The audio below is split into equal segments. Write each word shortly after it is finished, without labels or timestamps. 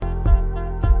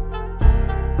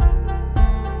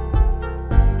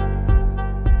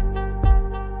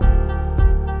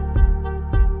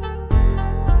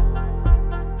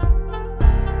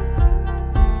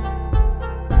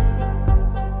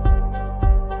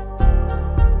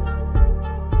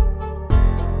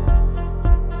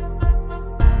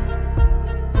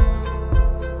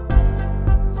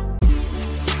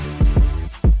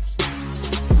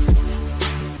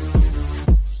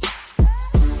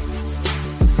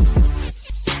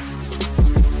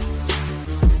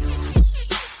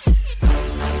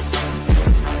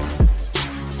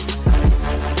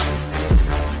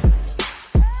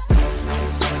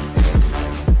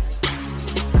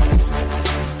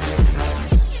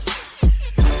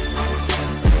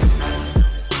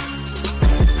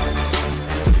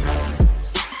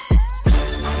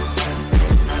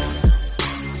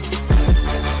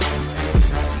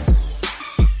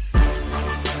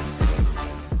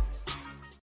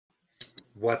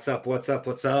What's up? What's up?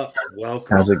 What's up?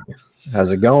 Welcome. How's it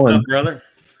What's going? up, brother?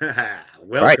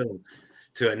 Welcome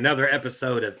to another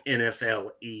episode of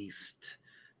NFL East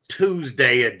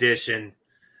Tuesday edition.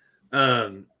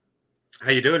 How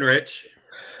you doing, Rich?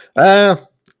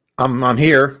 I'm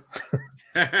here.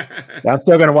 I'm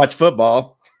still gonna watch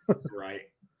football. Right.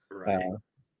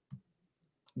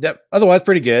 Otherwise,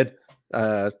 pretty good.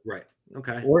 Right.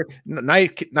 Okay. Or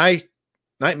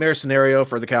nightmare scenario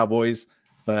for the Cowboys,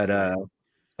 but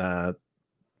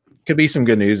could be some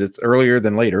good news. It's earlier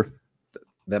than later.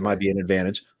 That might be an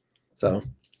advantage. So,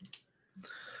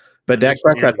 but Dak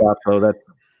Prescott off, so that's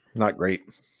not great.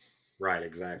 Right,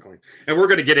 exactly. And we're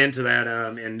going to get into that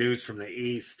in news from the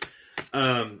East.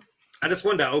 I just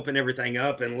wanted to open everything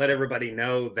up and let everybody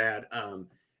know that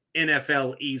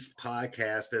NFL East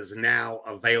podcast is now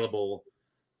available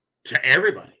to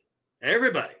everybody.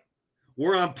 Everybody.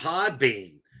 We're on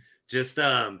Podbean. Just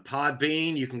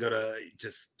Podbean. You can go to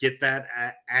just get that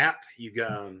app. You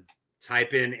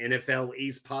type in NFL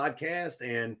East podcast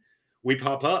and we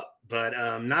pop up.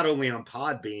 But not only on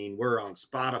Podbean, we're on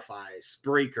Spotify,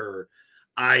 Spreaker,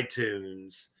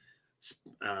 iTunes,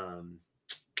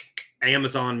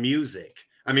 Amazon Music.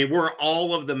 I mean, we're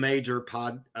all of the major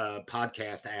podcast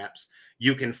apps.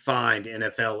 You can find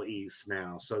NFL East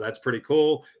now. So that's pretty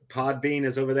cool. Podbean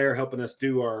is over there helping us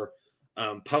do our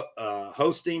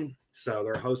hosting. So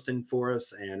they're hosting for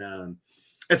us. And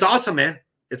it's awesome, man.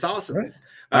 It's awesome.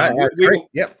 Right.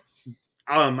 Yep.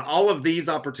 All of these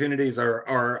opportunities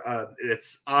are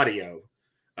it's audio.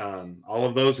 All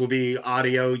of those will be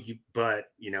audio,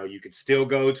 but you could still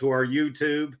go to our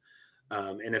YouTube,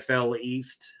 NFL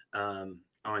East on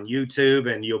YouTube,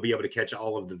 and you'll be able to catch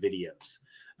all of the videos.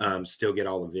 Still get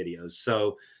all the videos.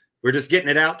 So we're just getting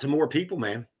it out to more people,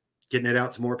 man. Getting it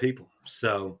out to more people.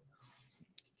 So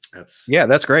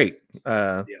that's great.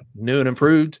 New and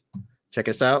improved. Check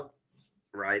us out.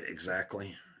 Right,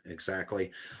 exactly.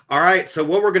 All right, so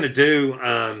what we're going to do,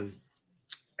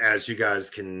 as you guys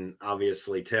can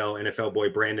obviously tell, NFL boy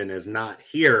Brandon is not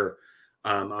here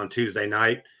on Tuesday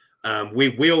night. We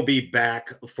will be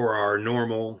back for our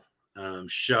normal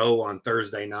show on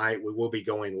Thursday night. We will be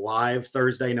going live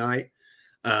Thursday night.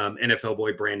 NFL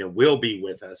boy Brandon will be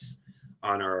with us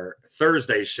on our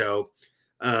Thursday show.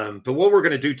 But what we're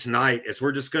going to do tonight is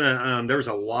we're just going to there's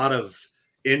a lot of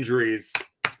injuries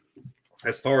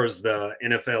as far as the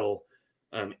NFL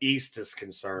East is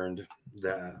concerned,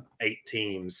 the 8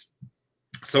 teams.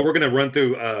 So we're going to run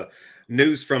through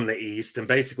news from the East and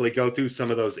basically go through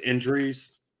some of those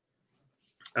injuries.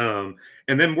 And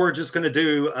then we're just going to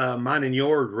do mine and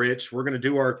your, Rich. We're going to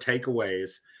do our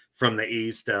takeaways from the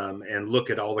East and look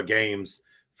at all the games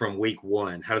from week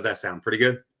 1. How does that sound? Pretty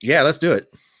good? Yeah, let's do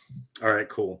it. All right,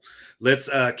 cool. Let's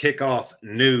kick off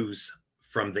news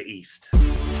from the East.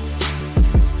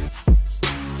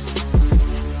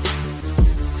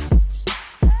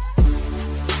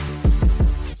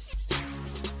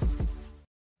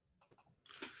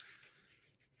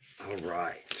 All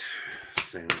right.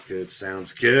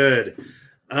 Sounds good.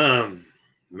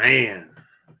 Man.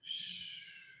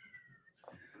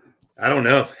 I don't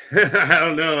know.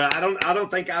 I don't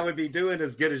think I would be doing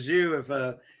as good as you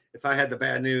if I had the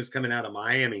bad news coming out of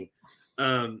Miami.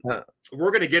 We're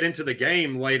going to get into the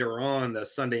game later on, the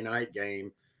Sunday night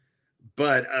game.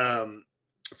 But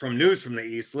from news from the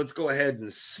East, let's go ahead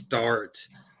and start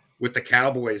with the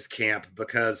Cowboys camp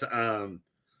because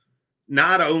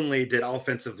not only did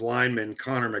offensive lineman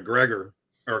Connor McGovern,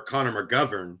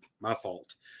 my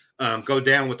fault, go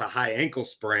down with a high ankle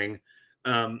sprain.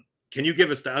 Can you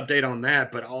give us the update on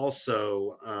that? But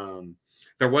also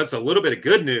there was a little bit of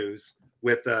good news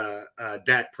with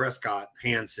Dak Prescott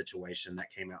hand situation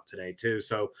that came out today too.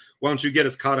 So why don't you get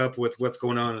us caught up with what's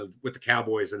going on with the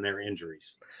Cowboys and their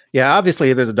injuries? Yeah,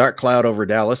 obviously there's a dark cloud over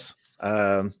Dallas.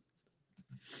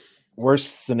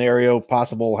 Worst scenario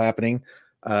possible happening.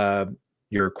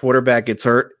 Your quarterback gets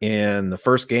hurt in the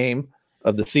first game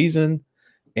of the season,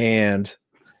 and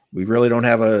we really don't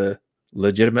have a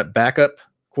legitimate backup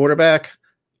quarterback,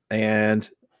 and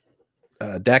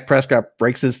Dak Prescott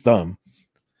breaks his thumb.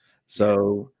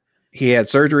 So he had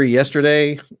surgery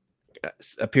yesterday.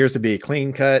 Appears to be a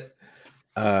clean cut.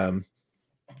 Getting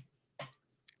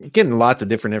lots of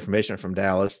different information from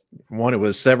Dallas. One, it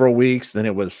was several weeks. Then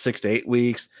it was 6 to 8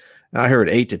 weeks. I heard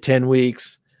 8 to 10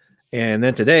 weeks. And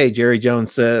then today, Jerry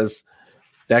Jones says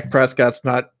Dak Prescott's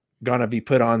not going to be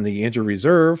put on the injury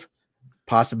reserve.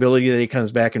 Possibility that he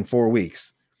comes back in 4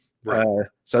 weeks. Right.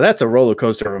 So that's a roller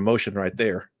coaster of emotion right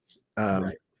there.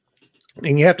 Right.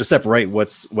 And you have to separate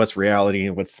what's reality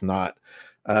and what's not.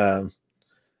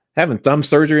 Having thumb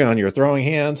surgery on your throwing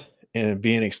hand and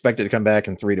being expected to come back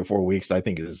in 3 to 4 weeks, I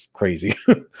think is crazy.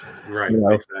 Right.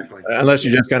 Exactly. Unless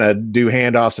you're just going to do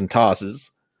handoffs and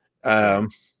tosses.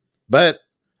 But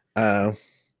I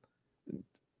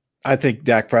think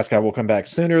Dak Prescott will come back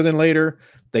sooner than later.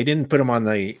 They didn't put him on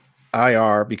the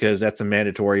IR because that's a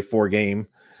mandatory 4-game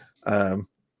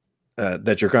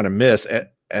that you're going to miss as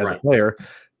a player.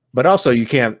 But also, you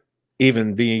can't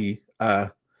even be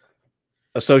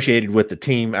associated with the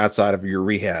team outside of your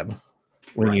rehab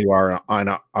when you are on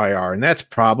IR. And that's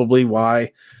probably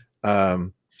why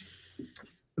the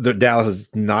Dallas is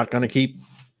not going to keep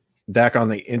Dak on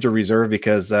the injury reserve,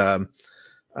 because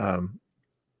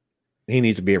he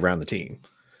needs to be around the team.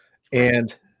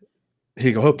 And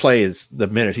he'll play the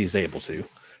minute he's able to.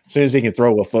 As soon as he can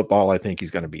throw a football, I think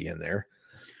he's going to be in there.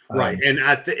 Right. And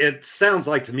it sounds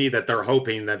like to me that they're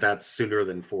hoping that that's sooner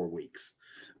than 4 weeks.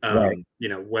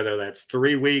 Whether that's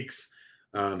 3 weeks,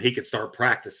 he could start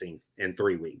practicing in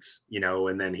 3 weeks,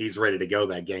 and then he's ready to go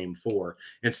that game 4,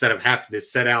 instead of having to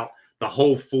set out the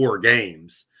whole 4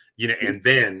 games, and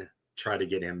then try to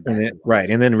get him back.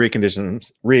 And then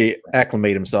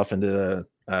reacclimate himself into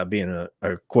being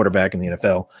a quarterback in the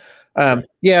NFL.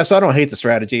 So I don't hate the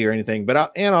strategy or anything,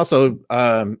 but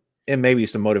and maybe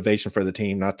some motivation for the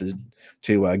team not to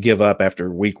give up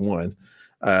after week 1,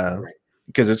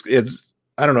 because it's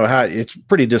I don't know how, it's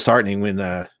pretty disheartening when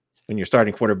your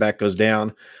starting quarterback goes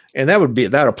down, and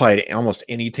that apply to almost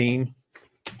any team,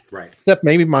 right? Except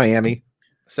maybe Miami.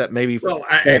 Except maybe.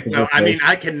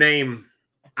 I can name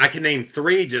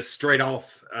 3 just straight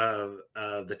off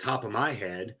the top of my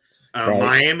head.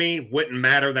 Miami wouldn't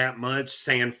matter that much.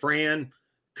 San Fran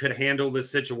could handle the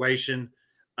situation.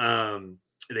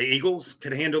 The Eagles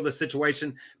could handle the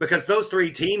situation, because those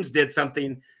 3 teams did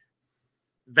something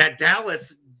that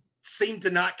Dallas seemed to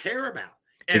not care about.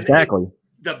 And exactly.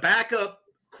 The backup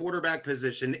quarterback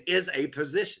position is a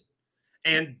position,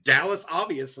 and Dallas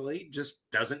obviously just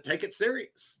doesn't take it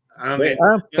serious. They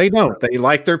don't. They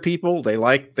like their people. They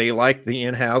like the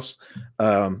in-house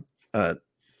players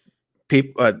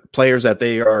that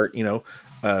they are,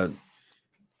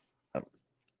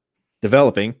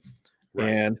 developing.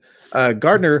 Right. And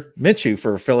Gardner Minshew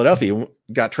for Philadelphia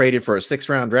got traded for a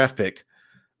 6th-round draft pick.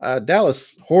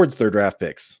 Dallas hoards their draft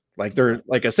picks. Like they're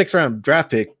like a 6th-round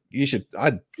draft pick.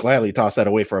 I'd gladly toss that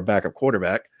away for a backup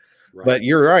quarterback. Right. But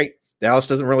you're right. Dallas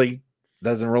doesn't really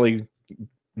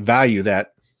value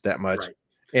that much. Right.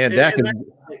 And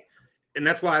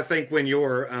that's why I think when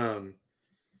you're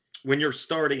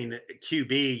starting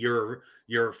QB,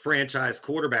 your franchise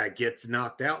quarterback gets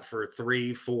knocked out for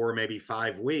 3, 4, maybe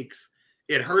 5 weeks.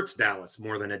 It hurts Dallas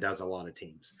more than it does a lot of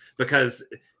teams, because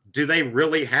do they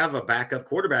really have a backup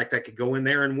quarterback that could go in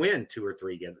there and win 2 or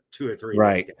 3 games?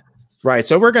 Right. Right.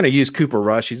 So we're going to use Cooper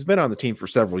Rush. He's been on the team for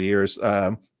several years.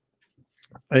 I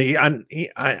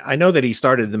know that he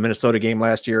started the Minnesota game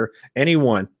last year, and he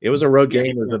won. It was a road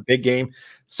game. It was a big game.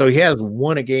 So he has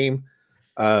won a game.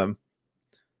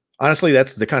 Honestly,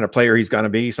 that's the kind of player he's going to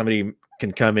be. Somebody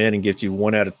can come in and get you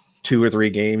 1 out of 2 or 3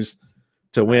 games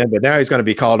to win. But now he's going to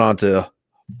be called on to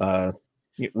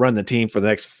run the team for the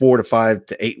next 4 to 5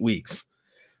 to 8 weeks.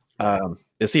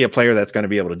 Is he a player that's going to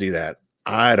be able to do that?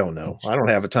 I don't know. I don't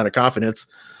have a ton of confidence.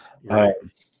 Right.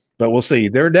 But we'll see.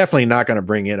 They're definitely not going to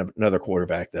bring in another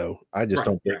quarterback, though. I just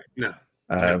don't think. No.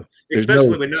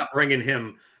 Especially with not bringing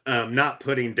him, not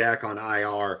putting Dak on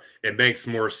IR. It makes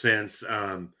more sense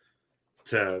to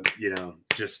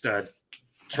just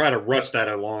try to rush that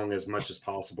along as much as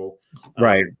possible.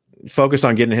 Right. Focus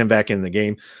on getting him back in the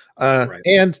game.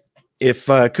 And if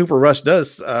Cooper Rush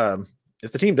does,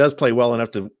 if the team does play well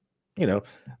enough to,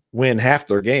 win half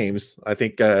their games, I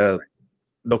think they'll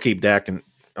keep Dak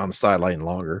on the sideline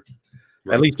longer,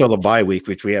 at least till the bye week,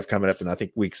 which we have coming up in, I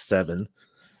think, week 7.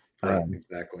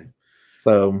 Exactly.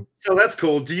 So that's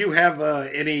cool. Do you have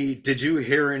did you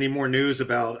hear any more news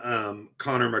about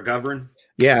Connor McGovern?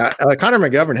 Yeah. Connor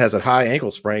McGovern has a high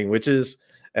ankle sprain, which is,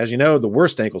 as you know, the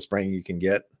worst ankle sprain you can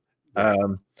get. I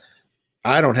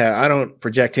don't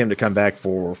project him to come back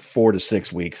for 4 to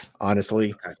 6 weeks,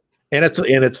 honestly. Okay. And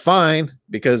it's fine,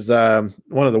 because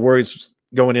one of the worries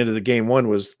going into the game 1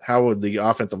 was how would the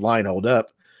offensive line hold up,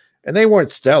 and they weren't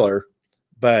stellar,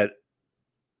 but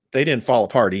they didn't fall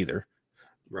apart either.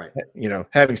 Right.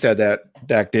 Having said that,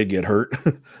 Dak did get hurt.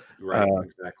 Right.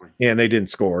 Exactly. And they didn't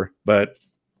score,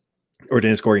 or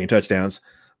didn't score any touchdowns.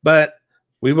 But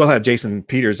we will have Jason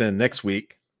Peters in next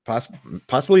week,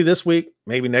 possibly this week,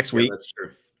 maybe next week. That's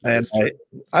true. And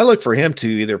I look for him to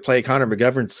either play Connor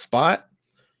McGovern's spot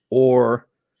or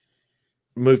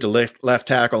move to left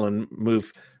tackle and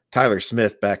move Tyler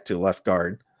Smith back to left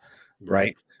guard.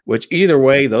 Right. Which either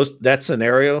way, that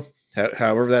scenario,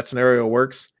 however that scenario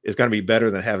works, is going to be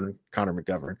better than having Connor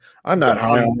McGovern. I'm not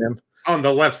high on him. On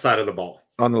the left side of the ball.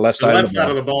 On the left side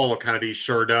of the ball will kind of be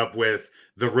shored up with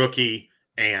the rookie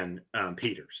and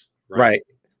Peters. Right.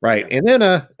 Yeah. And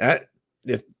then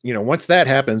if once that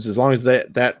happens, as long as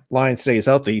that line stays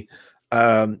healthy,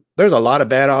 there's a lot of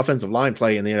bad offensive line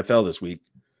play in the NFL this week.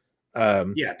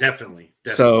 Yeah, definitely.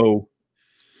 So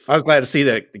I was glad to see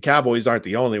that the Cowboys aren't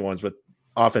the only ones with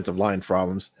offensive line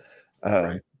problems.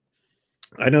 Right.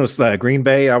 I noticed Green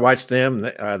Bay. I watched them.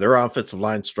 Their offensive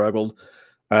line struggled.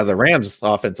 The Rams'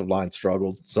 offensive line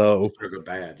struggled. So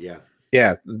bad. Yeah.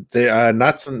 Yeah, they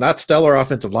not stellar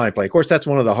offensive line play. Of course, that's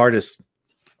one of the hardest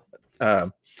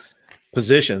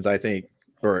positions, I think,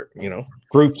 or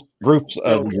groups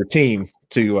of your team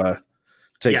to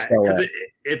excel at.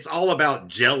 It's all about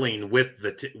gelling with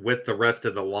the rest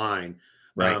of the line.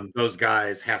 Right. Those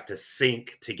guys have to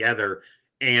sync together,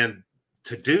 and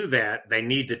to do that, they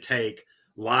need to take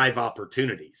live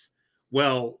opportunities.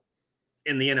 Well,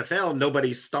 in the NFL,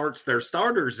 nobody starts their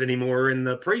starters anymore in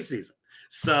the preseason.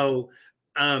 So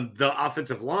the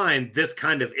offensive line, this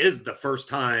kind of is the first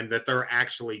time that they're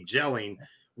actually gelling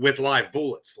with live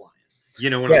bullets flying. You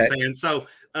know what I'm saying? So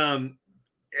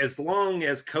as long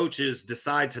as coaches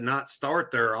decide to not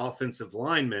start their offensive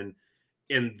linemen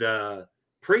in the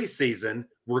preseason,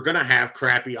 we're going to have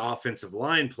crappy offensive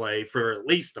line play for at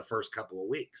least the first couple of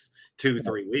weeks,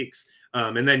 2-3 weeks.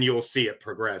 And then you'll see it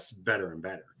progress better and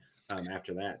better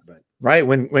after that. But right.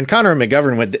 When Connor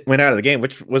McGovern went out of the game,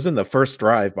 which was in the first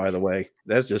drive, by the way,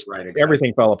 that's just right, exactly.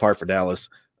 Everything fell apart for Dallas.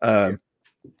 But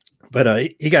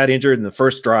he got injured in the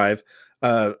first drive.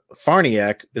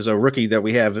 Farniak is a rookie that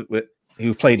we have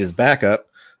who played his backup,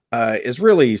 is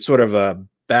really sort of a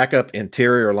backup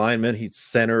interior lineman. He's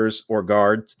centers or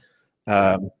guards.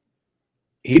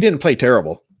 He didn't play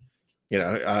terrible.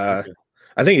 I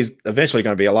think he's eventually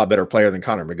going to be a lot better player than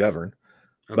Connor McGovern.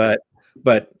 Okay.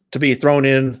 But to be thrown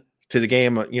in to the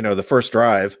game, the first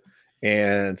drive,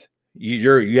 and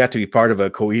you have to be part of a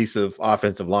cohesive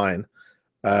offensive line.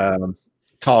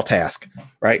 Tall task,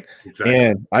 right? Exactly.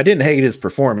 And I didn't hate his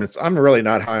performance. I'm really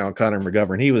not high on Connor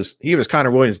McGovern. He was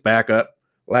Connor Williams' backup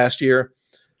last year.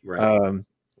 Right.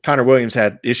 Connor Williams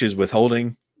had issues with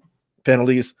holding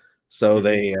penalties, so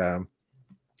they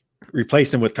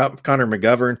replaced him with Connor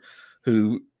McGovern,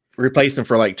 who replaced him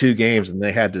for like 2 games, and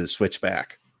they had to switch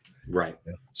back. Right.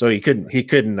 So he couldn't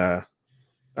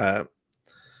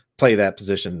play that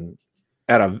position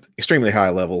at an extremely high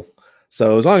level.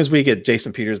 So as long as we get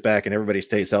Jason Peters back and everybody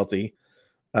stays healthy,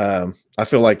 I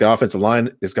feel like the offensive line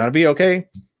is going to be okay.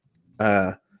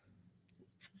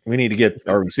 We need to get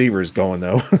our receivers going,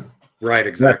 though. Right,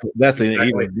 exactly. That's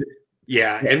exactly.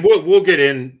 Yeah, and we'll get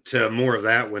into more of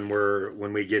that when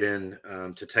we get in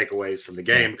to takeaways from the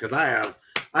game, because I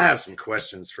have some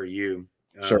questions for you.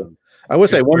 Sure. I will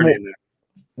say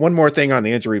one more thing on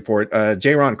the injury report.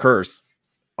 Jaron Kearse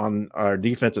on our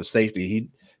defensive safety,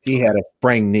 he had a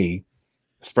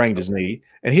sprained his knee,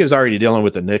 and he was already dealing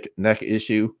with the neck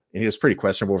issue, and he was pretty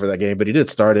questionable for that game, but he did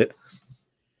start it.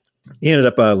 He ended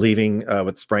up leaving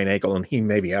with a sprained ankle, and he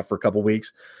may be out for a couple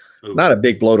weeks. Ooh. Not a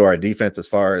big blow to our defense as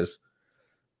far as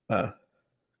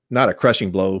not a crushing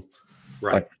blow,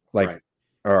 right? Like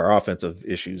our offensive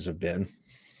issues have been.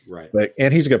 Right.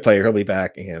 And he's a good player. He'll be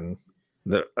back, and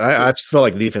I just feel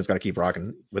like the defense is going to keep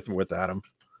rocking without him.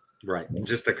 Right.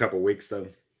 Just a couple weeks though.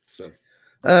 So.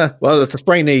 Well, it's a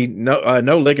sprained knee,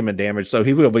 no ligament damage, so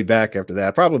he will be back after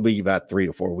that. Probably about 3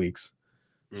 to 4 weeks.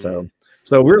 Mm-hmm.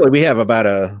 So really, we have about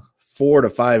a 4 to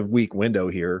 5 week window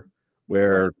here,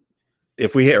 where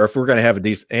if we're going to have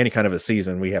any kind of a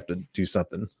season, we have to do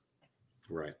something.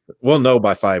 Right. We'll know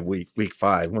by week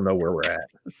 5. We'll know where we're at.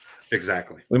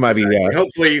 Exactly. We might be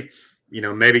hopefully,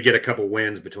 maybe get a couple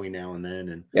wins between now and then.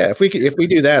 And yeah, if we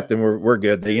do that, then we're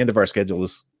good. The end of our schedule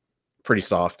is pretty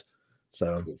soft.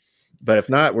 So, but if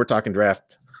not, we're talking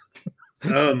draft.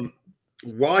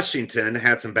 Washington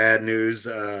had some bad news.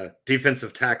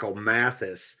 Defensive tackle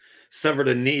Mathis suffered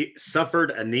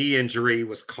a knee injury,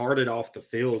 was carted off the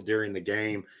field during the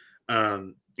game.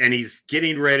 And he's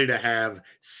getting ready to have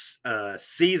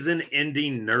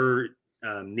season-ending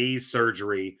knee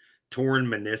surgery, torn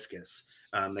meniscus.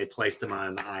 They placed him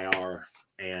on IR,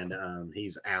 and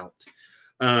he's out.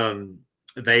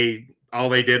 All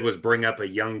they did was bring up a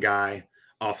young guy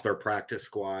off their practice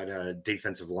squad, a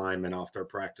defensive lineman off their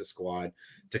practice squad,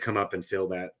 to come up and fill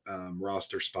that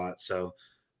roster spot. So,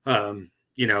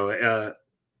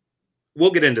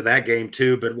 we'll get into that game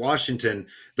too. But Washington,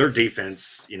 their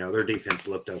defense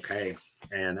looked okay.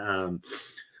 And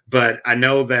but I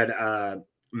know that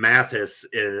Mathis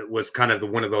was kind of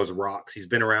one of those rocks. He's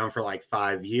been around for like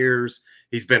 5 years.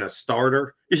 He's been a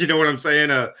starter, you know what I'm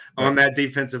saying, on that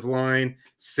defensive line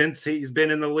since he's been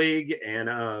in the league, and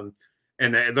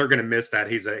they're going to miss that.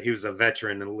 He was a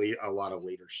veteran and a lot of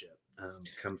leadership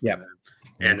come from him.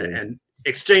 And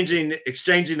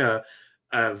exchanging a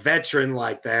veteran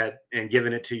like that and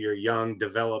giving it to your young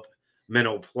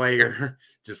developmental player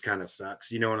just kind of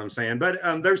sucks. You know what I'm saying? But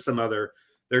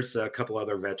there's a couple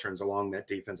other veterans along that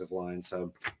defensive line.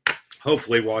 So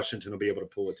hopefully Washington will be able to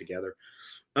pull it together.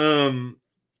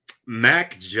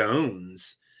 Mac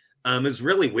Jones is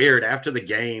really weird. After the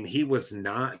game, he was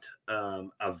not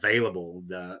available.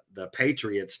 The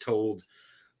Patriots told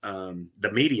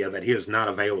the media that he was not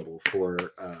available for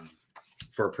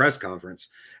a press conference,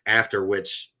 after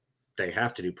which they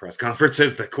have to do press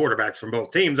conferences. The quarterbacks from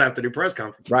both teams have to do press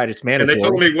conferences. Right. It's mandatory. And they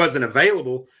told me he wasn't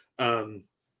available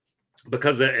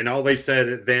because and all they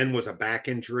said then was a back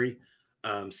injury.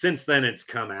 Since then, it's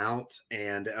come out,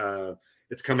 and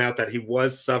it's come out that he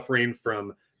was suffering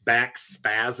from back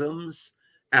spasms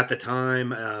at the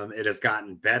time. It has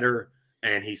gotten better,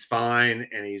 and he's fine.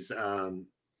 And he's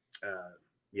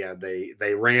they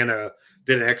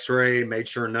did an X-ray, made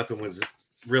sure nothing was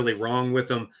really wrong with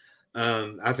him.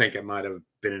 I think it might have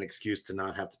been an excuse to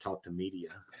not have to talk to media.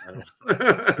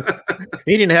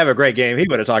 He didn't have a great game. He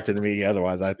would have talked to the media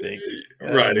otherwise, I think.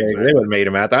 Right. Exactly. They would have made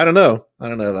him out. I don't know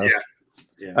though.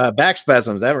 Yeah. Back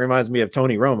spasms. That reminds me of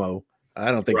Tony Romo.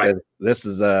 I don't think that this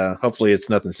is hopefully it's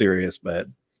nothing serious, but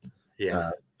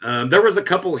there was a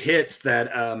couple hits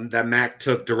that Mac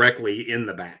took directly in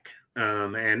the back.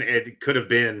 And it could have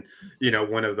been,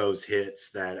 one of those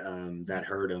hits that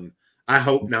hurt him. I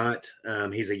hope not.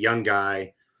 He's a young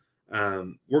guy.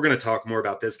 We're going to talk more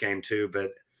about this game too,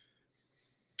 but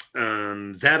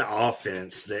that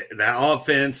offense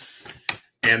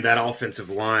and that offensive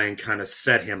line kind of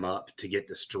set him up to get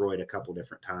destroyed a couple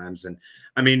different times. And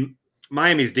I mean,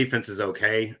 Miami's defense is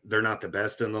okay. They're not the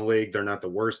best in the league. They're not the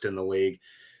worst in the league,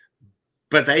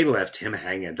 but they left him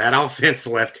hanging. That offense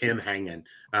left him hanging.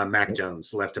 Mac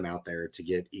Jones left him out there to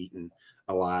get eaten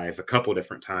alive a couple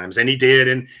different times, and he did,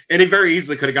 and he very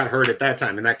easily could have got hurt at that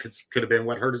time, and that could have been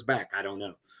what hurt his back. I don't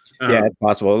know. It's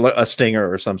possible, a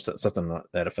stinger or something to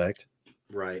that effect.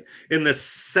 Right. In the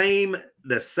same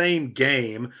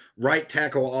game, right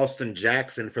tackle Austin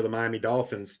Jackson for the Miami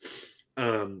Dolphins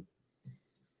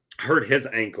hurt his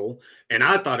ankle, and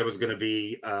I thought it was going to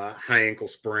be a high ankle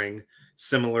sprain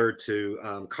similar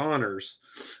to Connor's.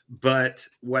 But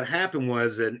what happened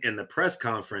was in the press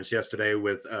conference yesterday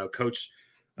with Coach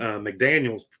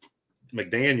McDaniel,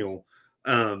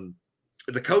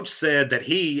 the coach said that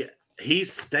he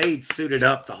stayed suited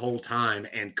up the whole time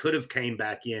and could have came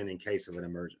back in case of an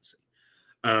emergency.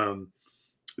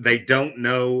 They don't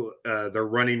know. They're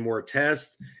running more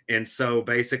tests. And so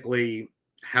basically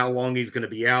how long he's going to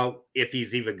be out, if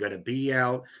he's even going to be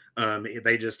out.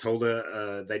 They just told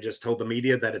the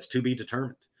media that it's to be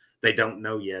determined. They don't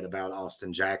know yet about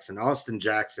Austin Jackson. Austin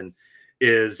Jackson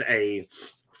is a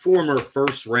former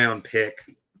first-round pick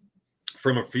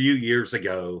from a few years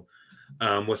ago.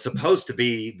 Was supposed to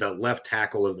be the left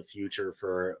tackle of the future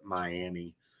for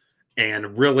Miami,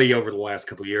 and really over the last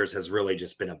couple of years has really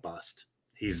just been a bust.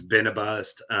 He's been a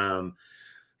bust.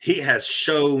 He has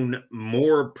shown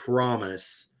more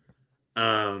promise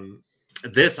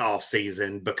this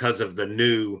offseason because of the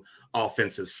new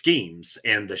offensive schemes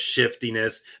and the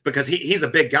shiftiness, because he's a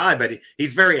big guy, but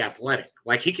he's very athletic.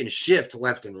 Like, he can shift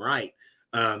left and right.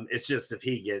 It's just if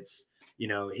he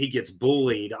gets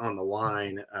bullied on the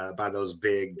line by those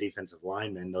big defensive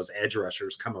linemen, those edge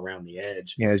rushers come around the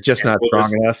edge. Yeah, he's just not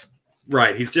strong enough.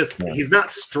 Right. He's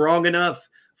not strong enough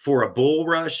for a bull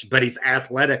rush, but he's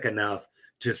athletic enough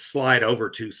to slide over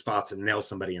two spots and nail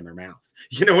somebody in their mouth.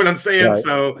 You know what I'm saying? Right.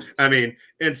 So, I mean,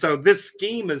 and so this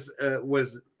scheme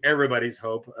was everybody's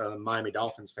hope, Miami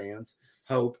Dolphins fans'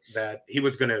 hope, that he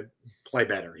was going to play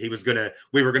better.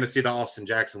 We were going to see the Austin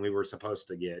Jackson we were supposed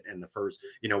to get in the first,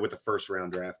 with the first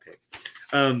round draft pick.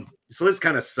 So this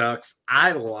kind of sucks.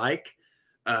 I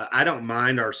don't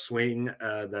mind our swing,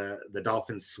 the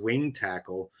Dolphins swing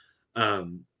tackle,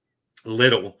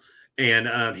 Little,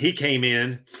 and he came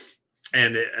in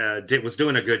and was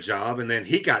doing a good job, and then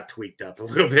he got tweaked up a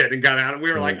little bit and got out. And we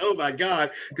were like, oh my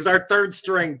God, because our third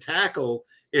string tackle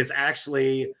is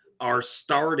actually our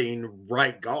starting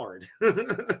right guard.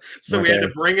 So we had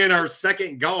to bring in our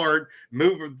second guard,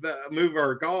 move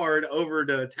our guard over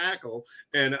to tackle.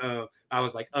 And I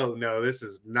was like, oh no, this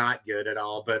is not good at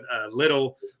all. But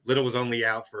Little was only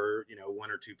out for,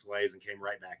 one or two plays and came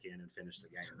right back in and finished the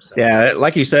game. So, yeah,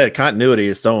 like you said, continuity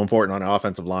is so important on the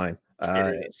offensive line.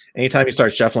 It is. Anytime you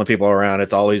start shuffling people around,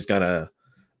 it's always going to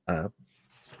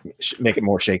make it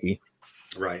more shaky.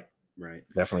 Right.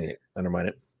 Definitely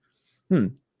undermine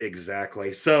it.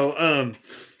 Exactly. So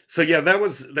yeah,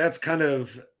 that's kind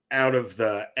of out of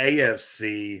the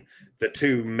AFC, the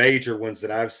two major ones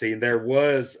that I've seen. There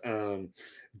was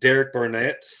Derek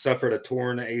Barnett suffered a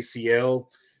torn ACL,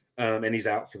 and he's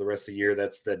out for the rest of the year.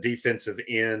 That's the defensive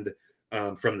end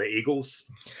from the Eagles.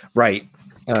 Right.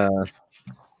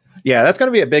 Yeah, that's going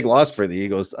to be a big loss for the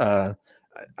Eagles. I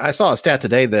saw a stat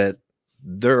today that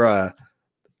they're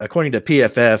according to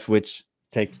PFF, which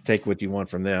take what you want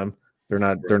from them. They're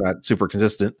not super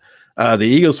consistent. The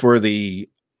Eagles were the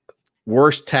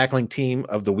worst tackling team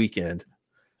of the weekend.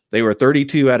 They were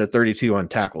 32 out of 32 on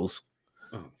tackles.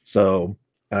 Oh. So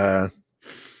I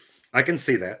can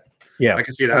see that. Yeah, I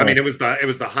can see that. I mean, it was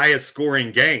the highest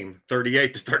scoring game,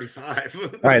 38-35. All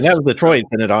right, that was Detroit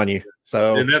putting it on you.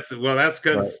 So and that's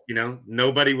because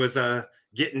nobody was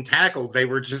getting tackled. They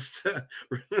were just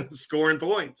scoring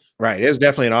points. Right. It was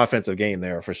definitely an offensive game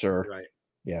there for sure. Right.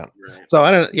 Yeah. Right. So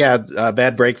I don't. Yeah,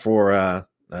 bad break for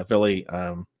Philly.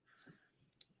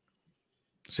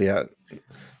 See how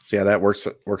that works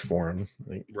for him.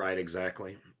 Right.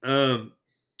 Exactly.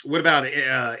 What about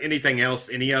anything else?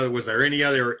 Was there any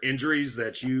other injuries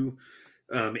that you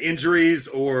injuries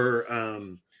or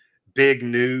big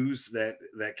news that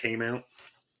came out?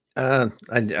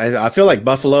 I feel like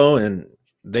Buffalo, and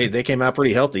they came out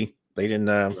pretty healthy. They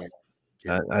didn't.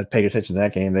 Right. I paid attention to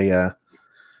that game.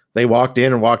 They walked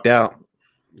in and walked out.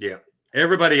 Yeah.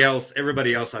 Everybody else,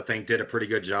 I think, did a pretty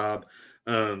good job,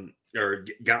 or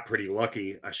got pretty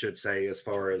lucky, I should say, as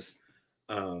far as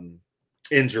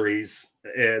injuries.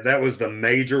 That was the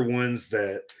major ones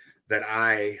that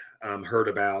I heard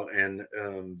about, and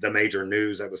the major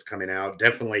news that was coming out.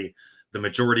 Definitely, the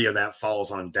majority of that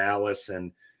falls on Dallas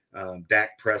and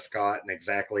Dak Prescott, and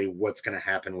exactly what's going to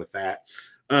happen with that.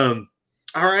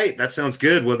 All right, that sounds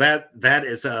good. Well, that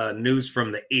is news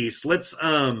from the East. Let's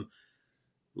go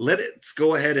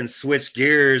ahead and switch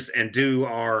gears and do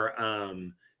our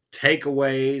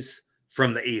takeaways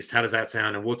from the East. How does that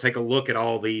sound? And we'll take a look at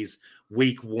all these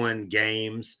week 1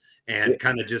 games and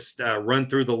kind of just run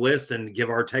through the list and give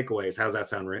our takeaways. How's that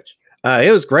sound, Rich?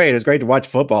 It was great. It was great to watch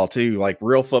football too, like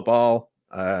real football.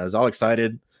 I was all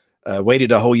excited.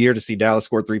 Waited a whole year to see Dallas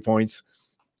score 3 points.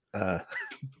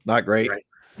 Not great, right.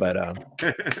 But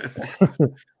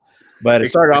but it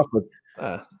started off with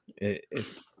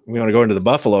if we want to go into the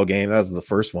Buffalo game, that was the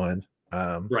first one.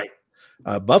 Right.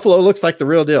 Buffalo looks like the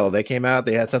real deal. They came out,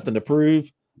 they had something to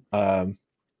prove.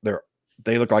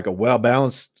 They look like a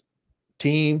well-balanced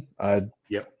team.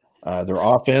 Yep. Their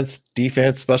offense,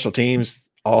 defense, special teams,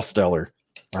 all stellar.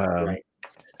 Right.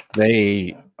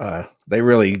 They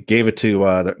really gave it to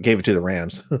the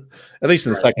Rams, at least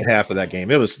in the second half of that game.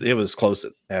 It was close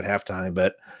at halftime,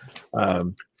 but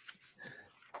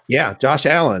Josh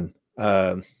Allen,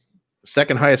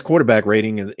 second highest quarterback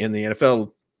rating in the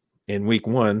NFL in week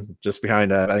 1, just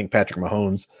behind I think Patrick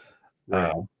Mahomes.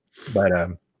 Right.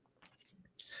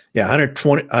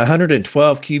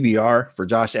 112 QBR for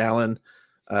Josh Allen,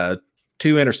 2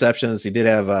 interceptions. He did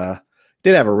have a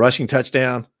rushing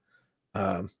touchdown.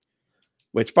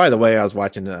 Which, by the way, I was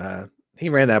watching. He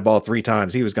ran that ball 3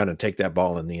 times. He was going to take that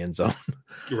ball in the end zone.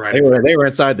 Right. They were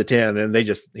inside the 10, and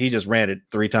he just ran it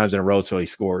 3 times in a row until he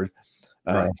scored.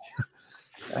 Right.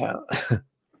 That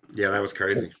was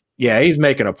crazy. Yeah, he's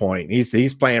making a point.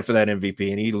 He's playing for that MVP,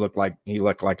 and he looked like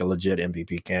a legit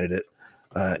MVP candidate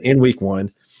in week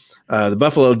 1. The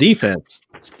Buffalo defense,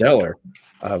 stellar.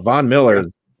 Von Miller,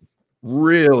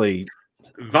 really.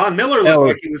 Von Miller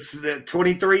looked like he was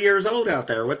 23 years old out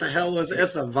there. What the hell was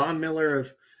that's the Von Miller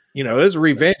of? It was a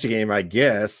revenge game, I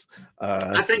guess.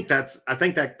 I think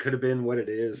that could have been what it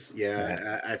is.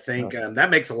 Yeah. I think that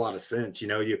makes a lot of sense.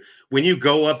 When you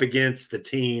go up against the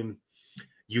team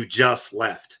you just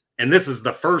left, and this is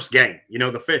the first game.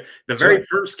 The very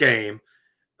first game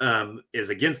is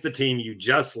against the team you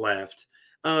just left.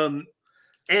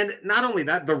 And not only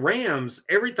that, the Rams,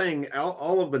 everything,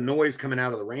 all of the noise coming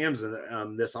out of the Rams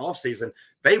this offseason,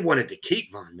 they wanted to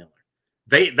keep Von Miller.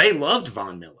 They loved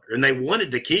Von Miller, and they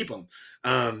wanted to keep him.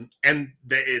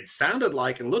 It sounded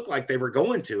like and looked like they were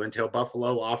going to until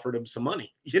Buffalo offered him some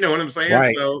money. You know what I'm saying?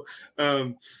 Right. So,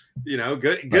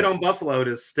 good on Buffalo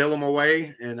to steal him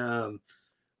away. And I'll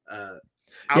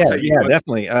tell you what,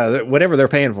 definitely. Whatever they're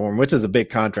paying for him, which is a big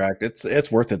contract,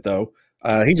 it's worth it though.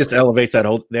 He just elevates that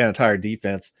entire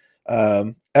defense.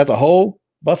 As a whole,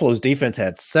 Buffalo's defense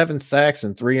had 7 sacks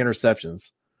and 3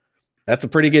 interceptions. That's a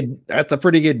pretty good.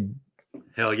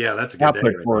 Hell yeah, that's a good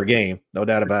output for a game, no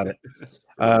doubt about it.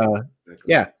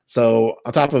 Yeah. So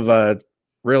on top of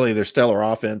really their stellar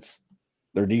offense,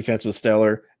 their defense was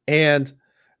stellar, and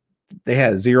they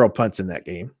had 0 punts in that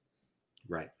game.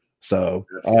 Right. So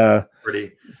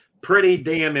pretty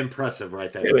damn impressive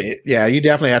right there. Yeah, you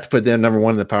definitely have to put them number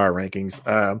 1 in the power rankings.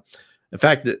 In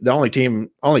fact,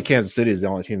 only Kansas City is the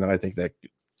only team that I think that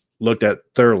looked at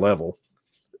their level.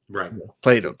 Right.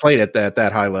 Played at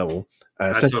that high level.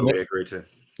 I totally agree too.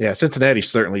 Yeah, Cincinnati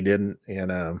certainly didn't,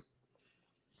 and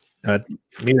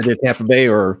neither did Tampa Bay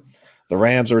or the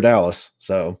Rams or Dallas.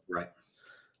 So right.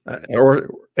 Or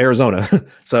Arizona.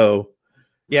 So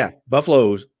yeah,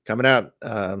 Buffalo's coming out,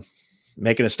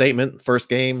 making a statement. First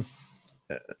game,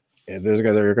 they're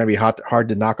going to be hard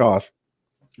to knock off.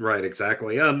 Right,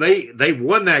 exactly. They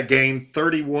won that game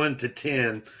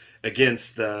 31-10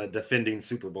 against the defending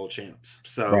Super Bowl champs.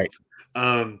 So, right.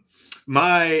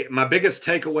 My biggest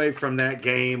takeaway from that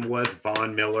game was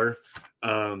Von Miller.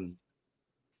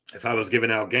 If I was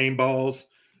giving out game balls,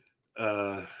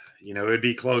 it'd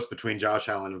be close between Josh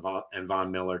Allen and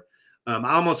Von Miller.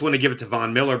 I almost want to give it to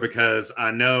Von Miller because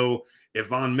I know if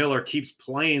Von Miller keeps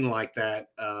playing like that,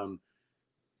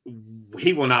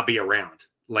 he will not be around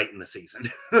late in the season.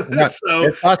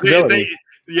 So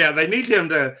they need him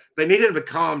to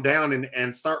calm down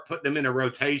and start putting him in a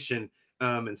rotation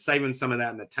and saving some of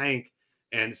that in the tank,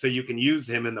 and so you can use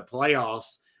him in the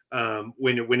playoffs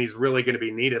when he's really going to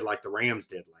be needed, like the Rams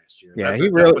did last year. Yeah, that's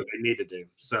what they need to do.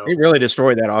 So he really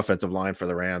destroyed that offensive line for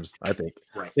the Rams, I think.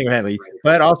 Right. Single-handedly. Right.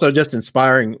 But also just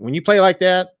inspiring. When you play like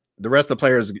that, the rest of the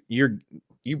players, you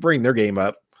bring their game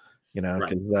up,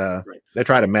 because they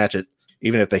try to match it,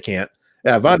 even if they can't.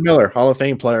 Yeah, Von Miller, Hall of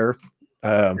Fame player.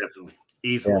 Definitely.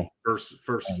 Easily. Yeah.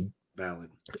 First ballot.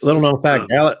 Little known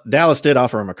fact, Dallas did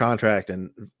offer him a contract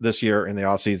this year in the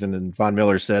offseason, and Von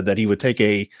Miller said that he would take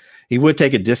a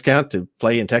discount to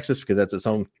play in Texas because that's his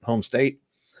home state.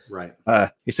 Right.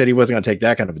 He said he wasn't going to take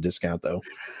that kind of a discount, though.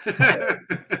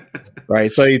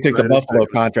 Right. So he took the Buffalo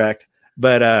contract.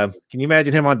 But can you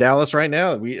imagine him on Dallas right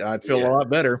now? I'd feel a lot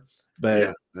better.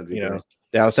 But nice.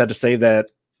 Dallas had to save that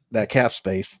cap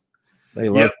space. They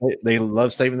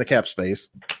love saving the cap space.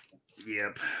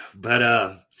 Yep. But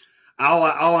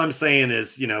all I'm saying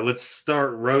is, let's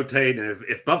start rotating.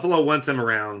 If Buffalo wants him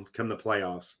around come the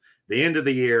playoffs, the end of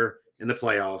the year in the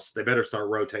playoffs, they better start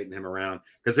rotating him around,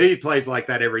 because if he plays like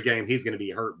that every game, he's going to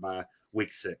be hurt by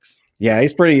week 6. Yeah,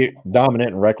 he's pretty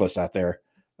dominant and reckless out there.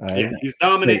 He's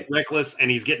dominant, reckless, and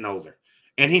he's getting older,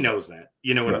 and he knows that.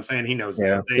 You know what I'm saying? He knows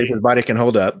that. His body can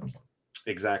hold up.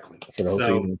 Exactly. For the whole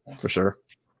season, for sure.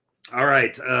 All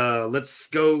right, let's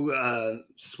go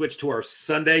switch to our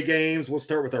Sunday games. We'll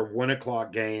start with our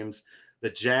 1:00 games. The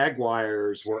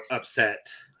Jaguars were upset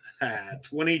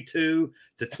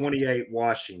 22-28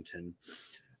 Washington.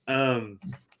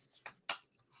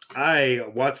 I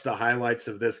watched the highlights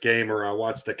of this game, or I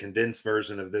watched the condensed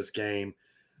version of this game.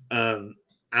 I'm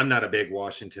not a big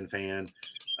Washington fan.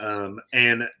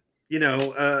 And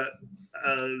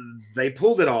they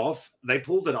pulled it off.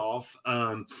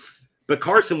 But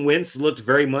Carson Wentz looked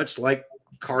very much like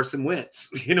Carson Wentz.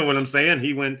 You know what I'm saying?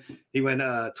 He went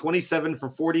 27 for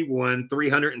 41,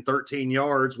 313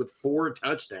 yards with 4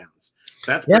 touchdowns.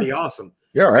 That's pretty awesome.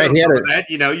 You're right.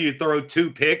 You throw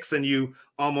 2 picks and you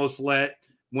almost let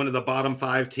one of the bottom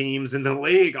 5 teams in the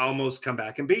league almost come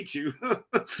back and beat you.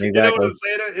 Exactly. You know what I'm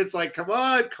saying? It's like, come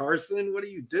on, Carson, what are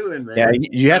you doing, man? Yeah,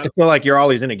 you have to feel like you're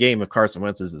always in a game if Carson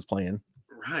Wentz is playing.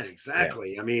 Right,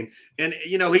 exactly. Yeah. I mean, and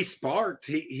he sparked.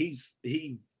 He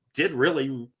did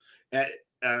really at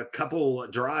a couple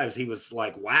drives. He was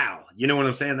like, wow, you know what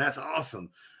I'm saying? That's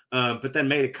awesome. But then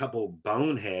made a couple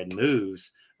bonehead moves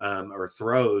or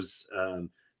throws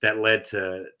that led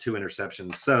to 2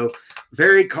 interceptions. So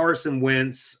very Carson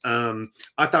Wentz. I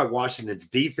thought Washington's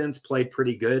defense played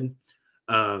pretty good.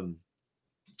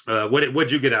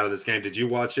 What'd you get out of this game? Did you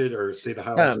watch it or see the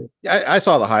highlights? I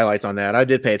saw the highlights on that. I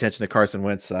did pay attention to Carson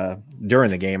Wentz during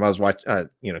the game. I was watching,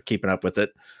 keeping up with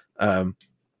it.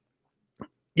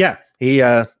 He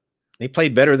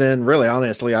played better than really,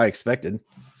 honestly, I expected.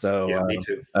 So me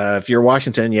too. If you're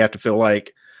Washington, you have to feel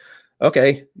like,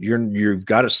 okay, you've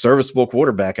got a serviceable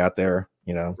quarterback out there.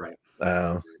 Right.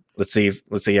 Let's see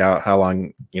how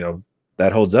long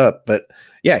that holds up. But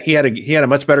yeah, he had a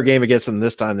much better game against them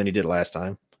this time than he did last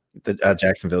time. The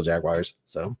Jacksonville Jaguars.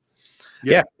 So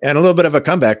yeah, and a little bit of a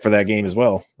comeback for that game as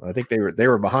well. I think they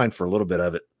were behind for a little bit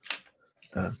of it.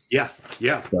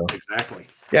 Exactly.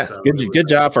 Yeah, so good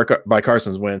job by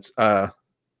Carson Wentz.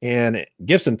 And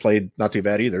Gibson played not too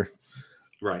bad either.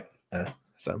 Right.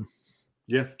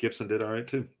 Yeah, Gibson did all right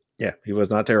too. Yeah, he was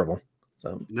not terrible.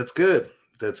 So that's good.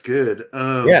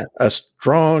 A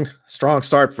strong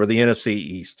start for the NFC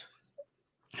East.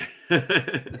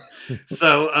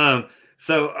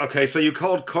 Okay, so you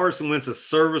called Carson Wentz a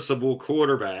serviceable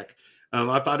quarterback.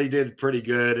 I thought he did pretty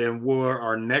good, and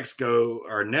our next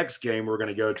game we're going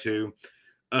to go to.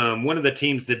 One of the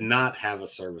teams did not have a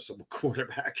serviceable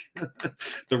quarterback.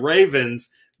 The Ravens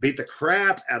beat the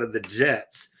crap out of the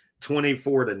Jets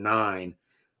 24-9.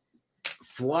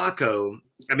 Flacco,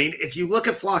 I mean, if you look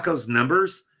at Flacco's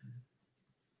numbers,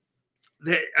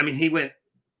 he went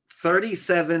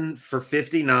 37 for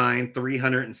 59,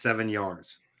 307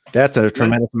 yards. That's a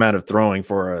tremendous amount of throwing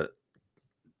for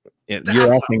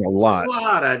you're asking a lot. A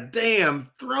lot of damn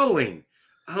throwing.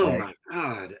 Oh my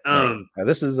God.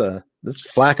 This is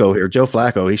Flacco here, Joe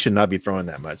Flacco. He should not be throwing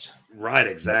that much. Right,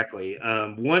 exactly.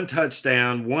 One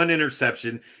touchdown, one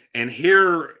interception, and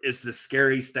here is the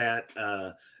scary stat,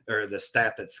 or the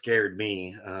stat that scared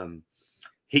me.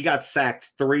 He got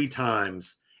sacked 3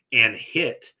 times and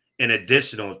hit an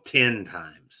additional 10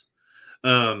 times.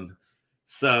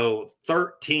 So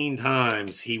 13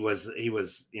 times he was,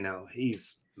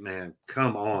 man,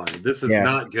 come on. This is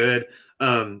not good.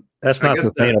 That's not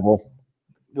sustainable.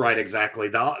 Right, exactly.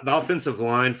 The offensive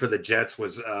line for the Jets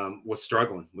was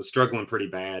struggling pretty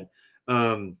bad.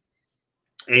 And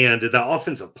the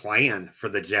offensive plan for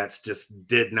the Jets just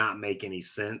did not make any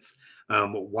sense.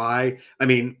 Why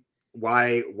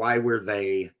were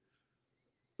they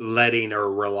letting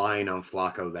or relying on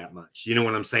Flacco that much? You know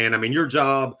what I'm saying? I mean, your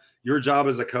job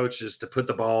as a coach is to put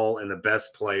the ball in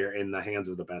the hands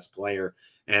of the best player.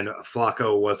 And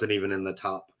Flacco wasn't even in the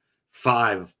top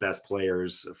 5 best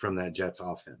players from that Jets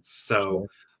offense. So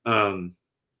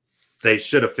they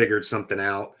should have figured something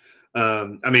out.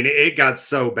 It got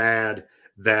so bad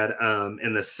that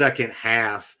in the second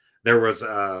half, there was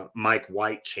a Mike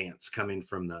White chance coming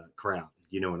from the crowd.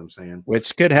 You know what I'm saying?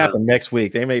 Which could happen next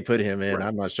week. They may put him in. Right.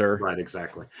 I'm not sure. Right,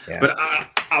 exactly. Yeah. But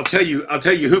I'll tell you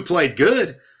who played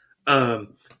good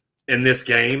in this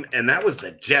game, and that was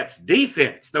the Jets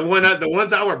defense. The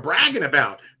ones I were bragging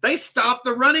about. They stopped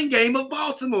the running game of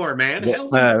Baltimore, man.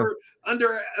 Held them for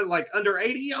under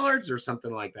 80 yards or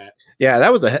something like that. Yeah,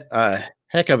 that was a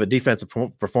heck of a defensive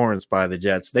performance by the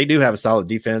Jets. They do have a solid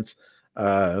defense.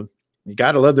 You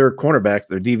got to love their cornerbacks,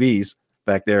 their DBs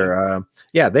back there.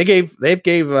 They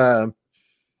gave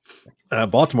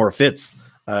Baltimore fits.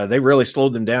 They really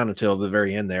slowed them down until the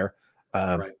very end there,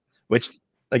 right. Which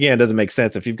again doesn't make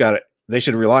sense. If you've got it, they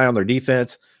should rely on their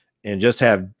defense and just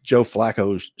have Joe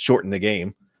Flacco shorten the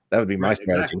game. That would be my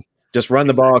strategy. Exactly. Just run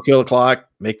the ball, kill the clock,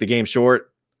 make the game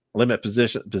short, limit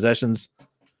possessions.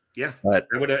 Yeah, but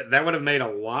that would have made a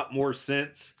lot more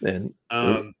sense. And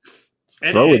throw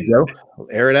it, Joe.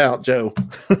 Air it out, Joe.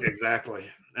 Exactly.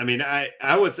 I mean,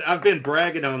 I've been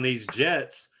bragging on these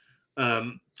Jets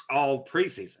all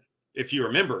preseason. If you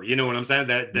remember, you know what I'm saying?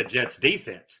 That the Jets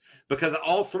defense, because at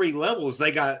all 3 levels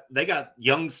they got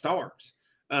young stars.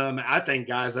 I think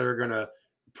guys that are gonna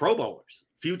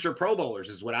future Pro Bowlers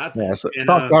is what I think. Yeah, so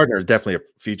Sauce Gardner is definitely a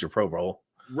future Pro Bowl.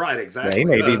 Right, exactly. Yeah, he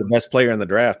may be the best player in the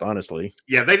draft, honestly.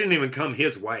 Yeah, they didn't even come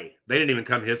his way.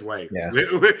 Yeah.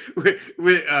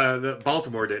 The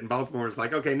Baltimore didn't. Baltimore was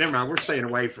like, okay, never mind. We're staying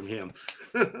away from him.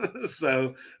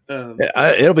 So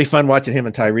it'll be fun watching him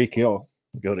and Tyreek Hill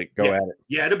go at it.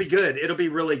 Yeah, it'll be good. It'll be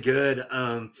really good.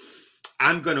 I'm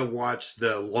going to watch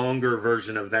the longer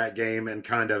version of that game and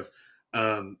kind of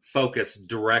focus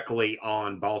directly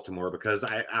on Baltimore, because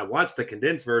I watched the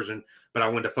condensed version, but I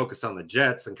wanted to focus on the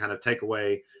Jets and kind of take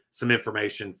away some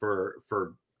information for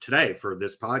today for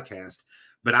this podcast.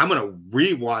 But I'm going to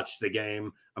rewatch the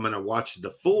game. I'm going to watch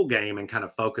the full game and kind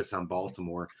of focus on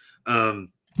Baltimore,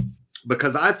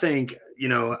 because I think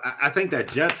that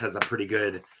Jets has a pretty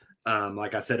good,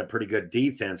 like I said, a pretty good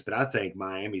defense. But I think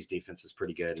Miami's defense is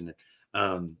pretty good, and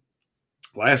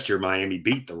last year Miami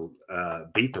beat the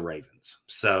Ravens,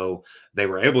 so they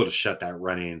were able to shut that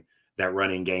running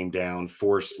game down,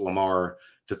 force Lamar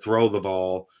to throw the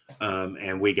ball,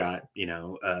 and we got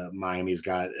Miami's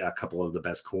got a couple of the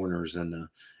best corners in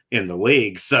the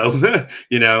league, so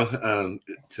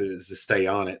to stay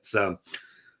on it. So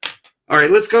all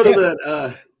right, let's go to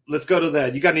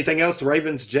that. You got anything else? The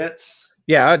Ravens, Jets?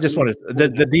 Yeah, I just wanted the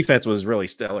defense was really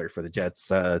stellar for the Jets.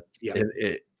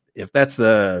 If that's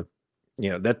the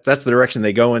that's the direction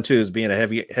they go into, is being a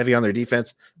heavy on their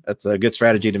defense. That's a good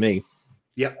strategy to me.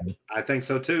 Yeah, I think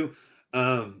so too.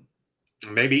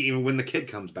 Maybe even when the kid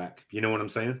comes back, you know what I'm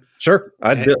saying? Sure.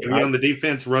 I'd be on the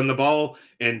defense, run the ball,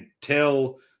 and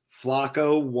tell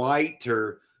Flacco, White,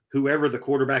 or whoever the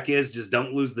quarterback is, just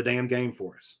don't lose the damn game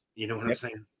for us. You know what I'm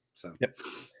saying? So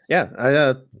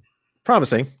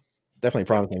promising, definitely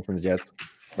promising from the Jets.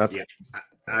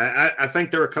 I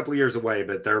think they're a couple of years away,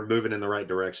 but they're moving in the right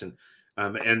direction.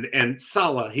 And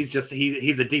Saleh,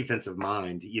 he's a defensive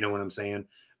mind. You know what I'm saying?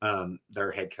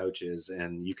 Their head coaches,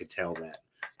 and you could tell that.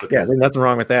 Yeah, there's nothing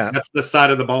wrong with that. That's the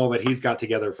side of the ball that he's got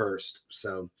together first.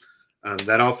 So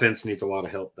that offense needs a lot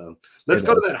of help, though. Let's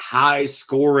go to that high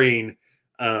scoring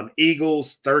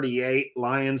Eagles 38,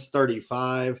 Lions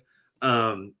 35.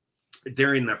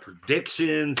 During the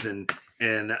predictions and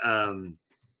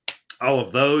all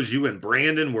of those, you and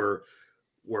Brandon were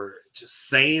just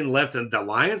saying left, and the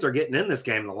Lions are getting in this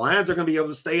game. The Lions are going to be able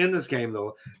to stay in this game,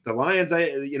 though. The Lions,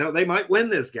 they might win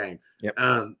this game. Yep.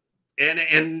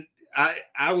 And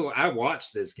I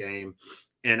watched this game,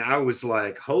 and I was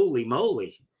like, holy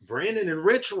moly, Brandon and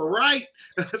Rich were right.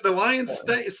 The Lions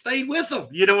stayed with them.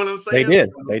 You know what I'm saying?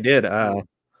 They did.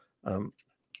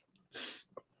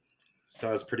 So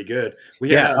it was pretty good.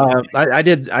 I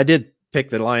did pick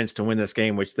the Lions to win this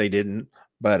game, which they didn't,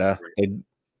 but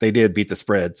they did beat the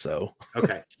spread. So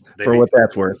okay, for what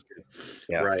that's worth.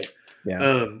 Yeah. Right.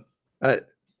 Yeah.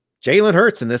 Jalen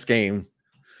Hurts in this game,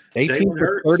 18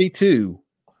 for 32,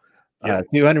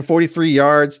 243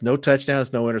 yards, no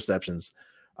touchdowns, no interceptions.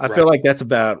 I feel like that's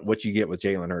about what you get with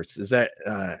Jalen Hurts. Is that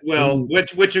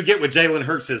what you get with Jalen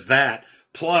Hurts is that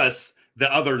plus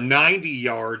the other 90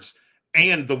 yards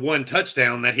and the one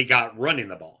touchdown that he got running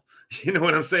the ball. You know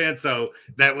what I'm saying? So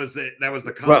that was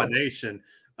the combination.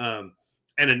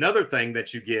 And another thing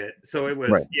that you get, so it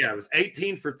was it was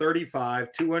 18 for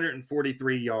 35,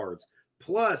 243 yards.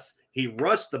 Plus he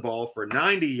rushed the ball for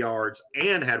 90 yards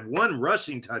and had one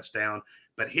rushing touchdown.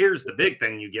 But here's the big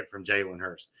thing you get from Jalen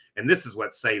Hurts, and this is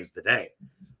what saves the day.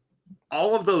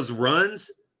 All of those runs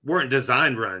weren't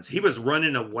designed runs. He was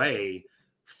running away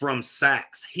from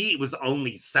sacks. He was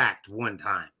only sacked one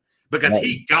time because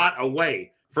he got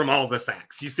away from all the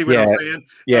sacks. You see what I'm saying?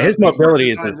 Yeah, his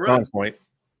mobility is his strong point.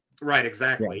 Right,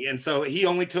 exactly. Yeah. And so he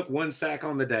only took one sack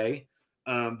on the day.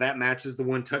 That matches the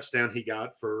one touchdown he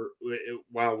got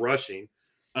while rushing.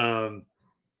 I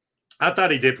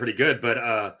thought he did pretty good,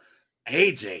 but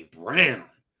AJ Brown,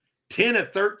 10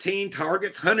 of 13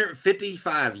 targets,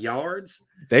 155 yards.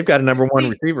 They've got a number one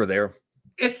receiver there.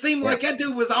 It seemed like that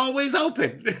dude was always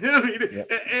open. I mean,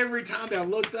 every time I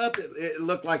looked up, it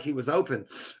looked like he was open.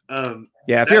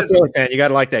 If you're a Philly fan, you got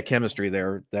to like that chemistry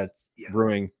there that's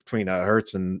brewing between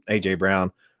Hurts and AJ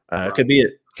Brown. Could be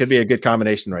a good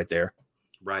combination right there.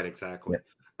 Right, exactly.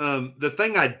 Yeah. The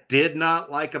thing I did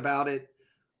not like about it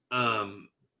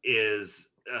is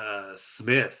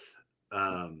Smith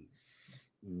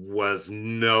was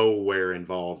nowhere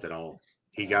involved at all.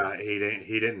 He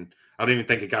didn't. I don't even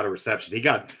think he got a reception. He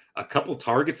got a couple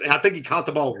targets. I think he caught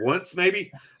the ball once,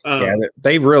 maybe.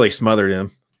 They really smothered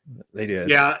him. They did.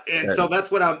 Yeah, and so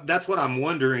that's what I'm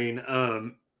wondering.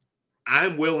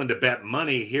 I'm willing to bet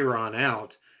money here on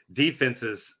out.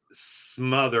 Defenses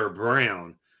smother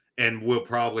Brown, and we'll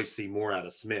probably see more out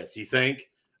of Smith. You think?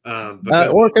 Or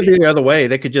it could be the other way.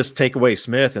 They could just take away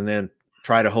Smith and then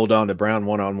try to hold on to Brown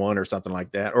one-on-one or something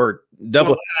like that, or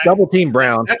double team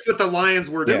Brown. That's what the Lions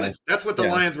were doing. That's what the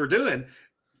Lions were doing.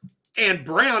 And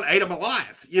Brown ate them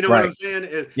alive. You know what I'm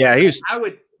saying?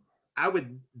 I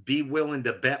would be willing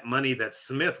to bet money that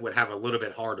Smith would have a little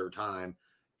bit harder time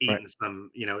eating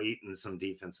some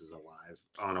defenses alive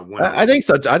on a one. I think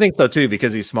so. I think so too,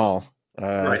 because he's small.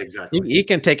 Right, exactly. He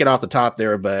can take it off the top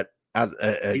there, but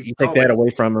you take that away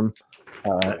from him.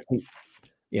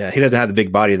 He doesn't have the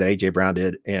big body that AJ Brown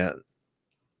did, and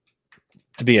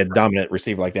to be a dominant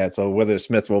receiver like that. So whether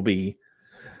Smith will be,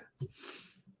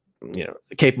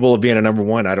 capable of being a number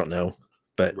one, I don't know.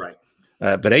 But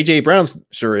but AJ Brown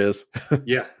sure is.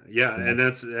 yeah, and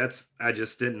that's. I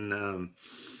just didn't.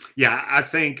 I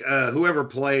think whoever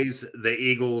plays the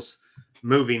Eagles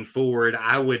moving forward,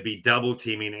 I would be double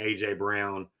teaming AJ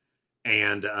Brown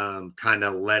and kind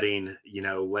of letting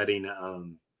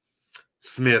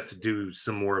Smith do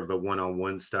some more of the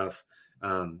one-on-one stuff.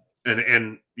 And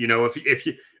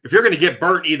if you're going to get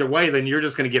burnt either way, then you're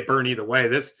just going to get burnt either way.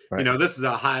 This is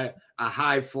a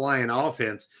high flying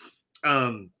offense.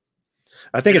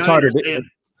 I think it's harder.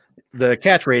 The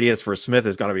catch radius for Smith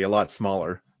is going to be a lot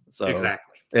smaller. So exactly.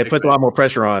 It puts a lot more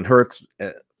pressure on Hurts.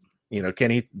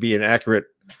 Can he be an accurate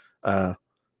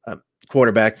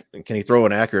quarterback? Can he throw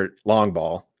an accurate long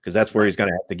ball? Because that's where he's going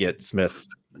to have to get Smith.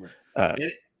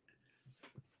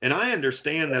 And I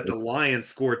understand that the Lions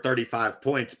scored 35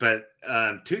 points, but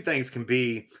two things can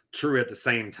be true at the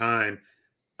same time.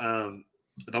 The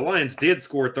Lions did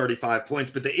score 35 points,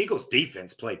 but the Eagles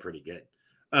defense played pretty good.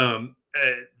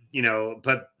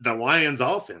 But the Lions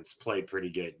offense played pretty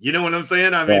good. You know what I'm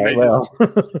saying? I mean,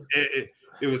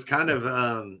 it was kind of,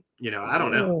 I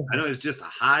don't know. I know it was just a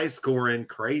high scoring,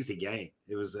 crazy game.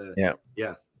 It was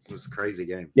It was a crazy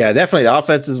game. Yeah, definitely. The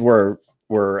offenses were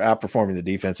outperforming the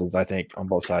defenses, I think, on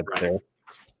both sides Right. there.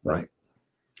 Right.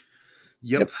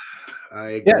 Yep. I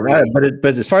agree. Yeah,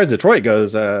 but as far as Detroit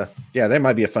goes, yeah, they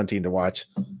might be a fun team to watch.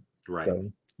 Right.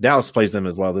 So Dallas plays them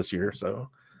as well this year. So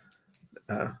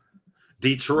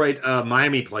Detroit,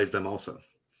 Miami plays them also.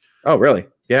 Oh, really?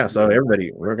 Yeah. So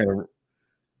everybody, we're gonna.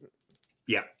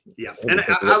 Yeah. And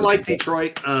I like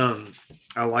Detroit.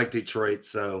 I like Detroit.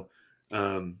 So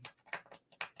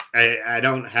I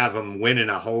don't have them winning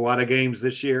a whole lot of games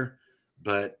this year,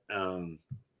 but I'll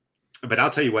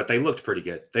tell you what, they looked pretty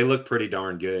good. They looked pretty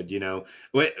darn good.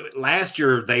 Last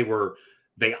year they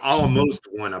almost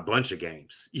won a bunch of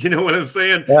games. You know what I'm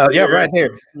saying? Well, yeah, right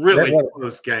here, really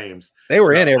close games. They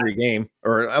were in every game,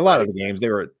 or a lot of the games.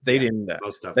 They didn't.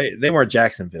 Most of they weren't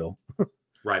Jacksonville.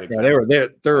 Right. Exactly. Yeah,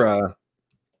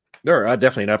 they're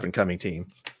definitely an up and coming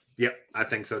team. Yep, I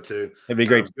think so too. It'd be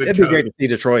great. It'd be great to see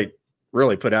Detroit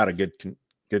really put out a good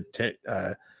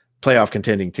playoff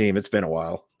contending team. It's been a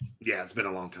while. Yeah, it's been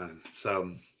a long time.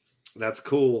 So that's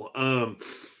cool.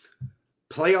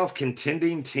 Playoff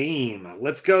contending team.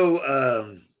 Let's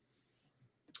go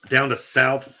down to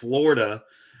South Florida.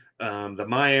 The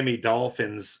Miami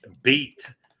Dolphins beat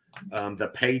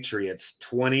the Patriots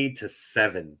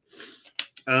 20-7.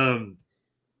 I'd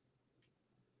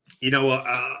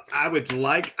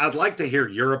like to hear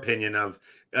your opinion of.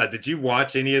 Did you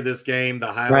watch any of this game? The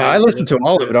highlights? I listened to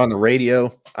all of it on the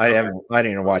radio. I didn't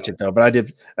even watch it though, but I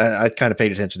did. I kind of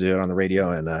paid attention to it on the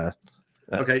radio. And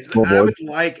okay, so I would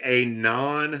like a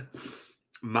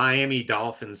non-Miami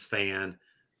Dolphins fan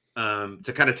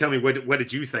to kind of tell me what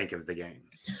did you think of the game?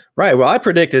 Right. Well, I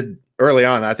predicted early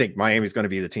on. I think Miami's going to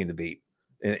be the team to beat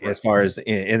as far as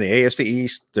in the AFC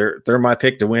East. They're my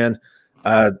pick to win.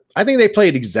 I think they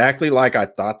played exactly like I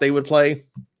thought they would play.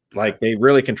 Like they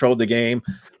really controlled the game.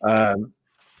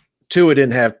 Tua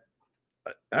didn't have.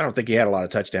 I don't think he had a lot of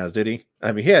touchdowns, did he?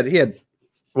 I mean, he had.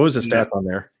 What was the stats on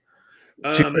there?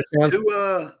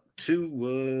 Tua.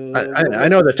 I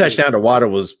know the touchdown to Waddle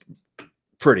was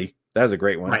pretty. That was a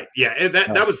great one. Right. Yeah.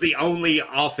 That was the only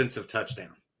offensive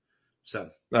touchdown. So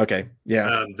okay.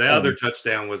 Yeah. The other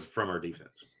touchdown was from our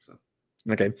defense. So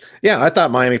okay. Yeah, I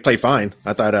thought Miami played fine.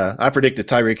 I thought I predicted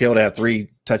Tyreek Hill to have 3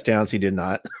 touchdowns. He did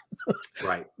not.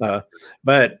 Right.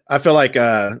 But I feel like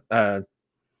the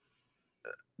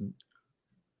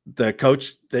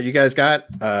coach that you guys got,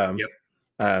 Mike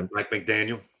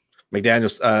McDaniel.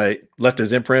 McDaniels left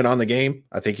his imprint on the game.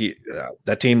 I think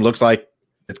that team looks like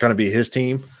it's going to be his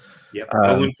team. Yeah,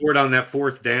 going for it on that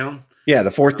 4th down. Yeah, the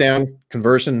 4th down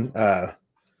conversion. And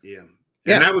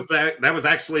that was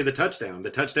actually the touchdown.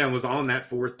 The touchdown was on that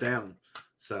 4th down.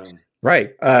 So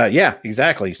right. Yeah,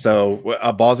 exactly. So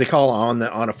a ballsy call on a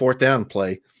 4th down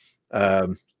play.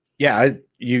 I'm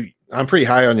pretty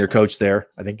high on your coach there.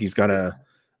 I think he's gonna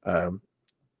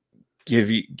give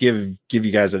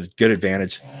you guys a good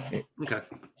advantage. Okay.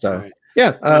 So right.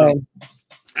 Yeah. I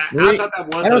thought that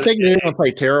was. I don't think New England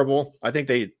played terrible. I think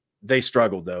they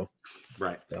struggled though.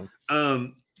 Right. So.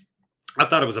 I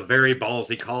thought it was a very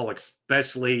ballsy call,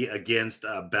 especially against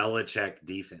a Belichick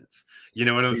defense. You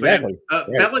know what I'm saying? Right.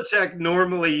 Belichick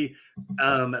normally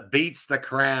beats the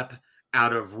crap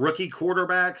out of rookie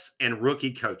quarterbacks and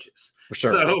rookie coaches. For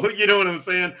sure. So you know what I'm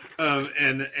saying?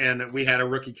 And we had a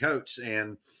rookie coach,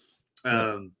 and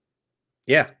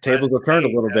tables were turned a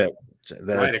little bit.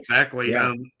 Right, exactly.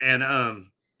 Yeah.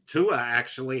 Tua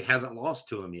actually hasn't lost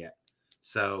to him yet.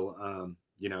 So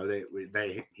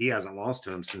he hasn't lost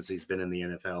to him since he's been in the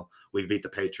NFL. We've beat the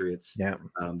Patriots. Yeah.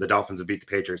 The Dolphins have beat the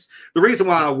Patriots. The reason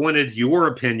why I wanted your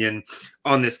opinion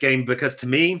on this game, because to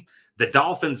me, the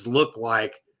Dolphins look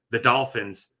like the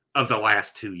Dolphins of the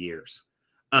last 2 years,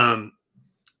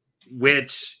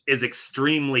 which is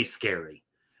extremely scary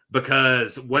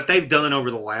because what they've done over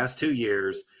the last 2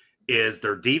 years is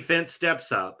their defense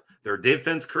steps up, their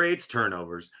defense creates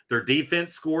turnovers, their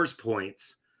defense scores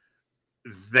points.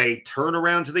 They turn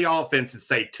around to the offense and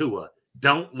say, Tua,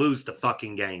 don't lose the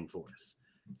fucking game for us.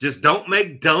 Just don't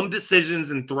make dumb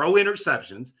decisions and throw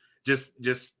interceptions.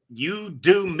 Just you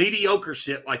do mediocre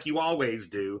shit like you always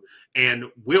do, and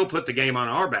we'll put the game on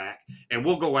our back, and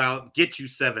we'll go out, get you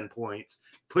 7 points,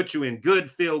 put you in good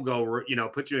field goal,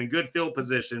 put you in good field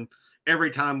position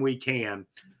every time we can.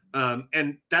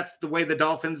 And that's the way the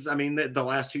Dolphins, I mean, the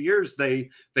last 2 years, they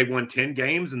won 10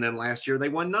 games, and then last year they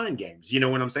won 9 games. You know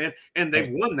what I'm saying? And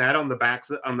they've won that on the back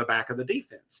of the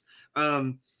defense.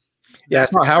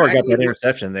 That's how Howard got that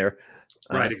interception there.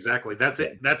 Right, exactly. That's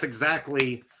it. That's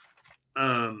exactly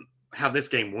how this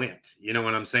game went. You know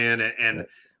what I'm saying? And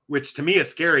which to me is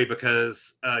scary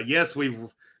because yes,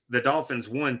 the Dolphins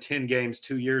won 10 games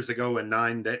 2 years ago and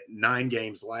nine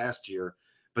games last year,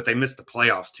 but they missed the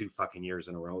playoffs 2 fucking years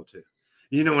in a row too.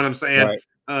 You know what I'm saying? Right.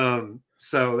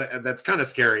 So that's kind of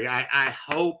scary. I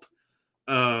hope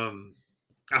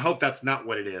that's not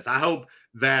what it is. I hope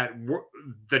that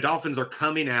the Dolphins are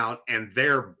coming out and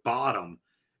their bottom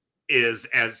is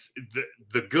as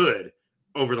the good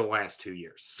over the last 2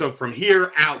 years. So from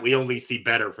here out, we only see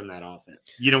better from that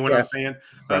offense. You know what I'm saying?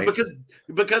 Right.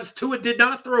 Because Tua did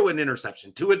not throw an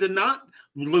interception. Tua did not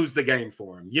lose the game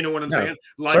for him. You know what I'm saying?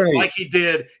 Like he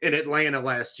did in Atlanta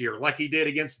last year, like he did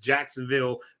against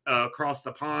Jacksonville across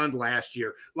the pond last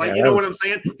year. Like, you know what I'm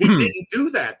saying? He didn't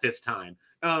do that this time.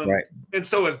 Right. And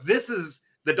so if this is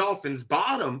the Dolphins'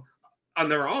 bottom on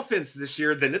their offense this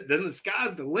year, then the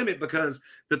sky's the limit, because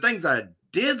the things I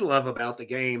did love about the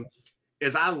game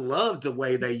is I loved the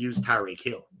way they used Tyreek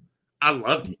Hill. I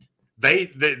loved it.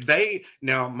 They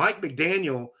now Mike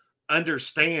McDaniel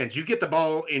understands you get the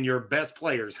ball in your best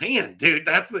player's hand, dude.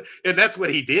 That's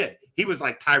what he did. He was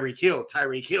like Tyreek Hill,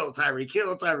 Tyreek Hill, Tyreek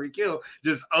Hill, Tyreek Hill,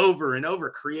 just over and over,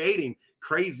 creating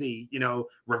crazy,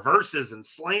 reverses and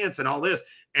slants and all this.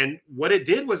 And what it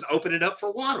did was open it up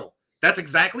for Waddle. That's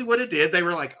exactly what it did. They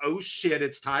were like, oh shit,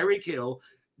 it's Tyreek Hill.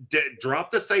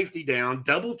 Drop the safety down,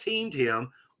 double teamed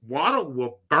him. Waddle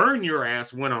will burn your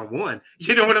ass one-on-one.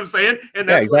 You know what I'm saying? And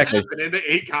that's what happened. And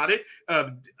he caught it.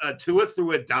 Tua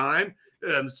threw a dime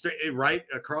right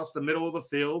across the middle of the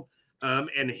field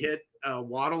and hit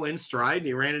Waddle in stride, and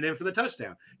he ran it in for the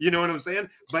touchdown. You know what I'm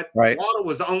saying? But Waddle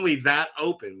was only that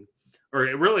open, or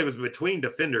it really was between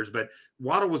defenders, but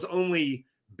Waddle was only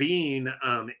being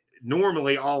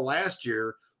normally all last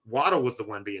year, Waddle was the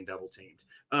one being double teamed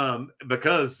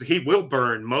because he will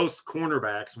burn most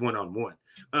cornerbacks one-on-one.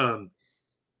 But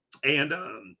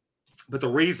the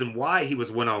reason why he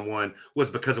was one-on-one was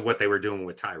because of what they were doing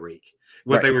with Tyreek.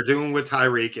 They were doing with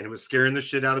Tyreek, and it was scaring the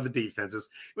shit out of the defenses.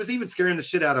 It was even scaring the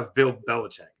shit out of Bill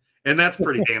Belichick. And that's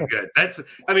pretty damn good.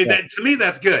 To me,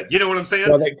 that's good. You know what I'm saying?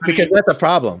 Well, because that's a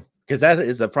problem. Because that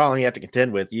is a problem you have to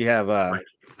contend with. You have,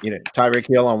 Tyreek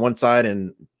Hill on one side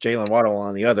and Jalen Waddle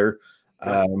on the other.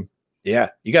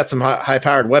 You got some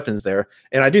high-powered weapons there.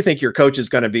 And I do think your coach is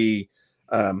going to be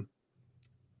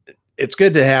it's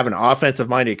good to have an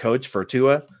offensive-minded coach for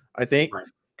Tua, I think,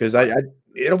 because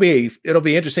it'll be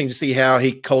interesting to see how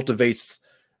he cultivates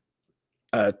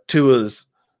Tua's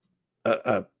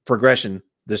progression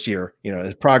this year.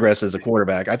 His progress as a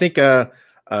quarterback. I think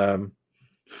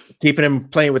keeping him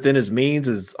playing within his means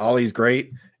is always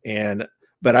great,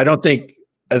 but I don't think,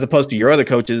 as opposed to your other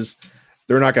coaches,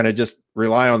 they're not going to just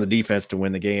rely on the defense to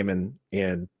win the game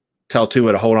and tell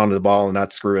Tua to hold on to the ball and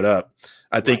not screw it up.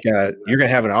 I think you're going to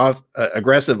have an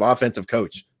aggressive offensive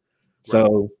coach.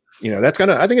 So, I think that's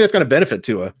going to benefit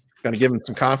Tua, going to give him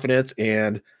some confidence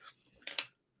and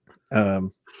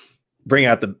bring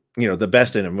out the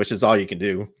best in him, which is all you can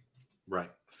do.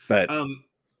 Right. But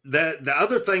the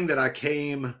other thing that I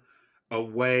came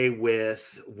away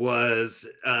with was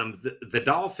the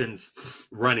Dolphins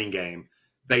running game.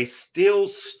 They still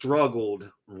struggled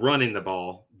running the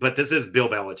ball, but this is Bill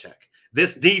Belichick.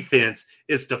 This defense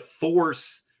is to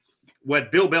force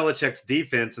what Bill Belichick's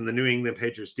defense and the New England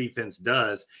Patriots defense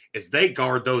does is they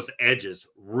guard those edges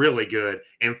really good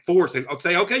and force it.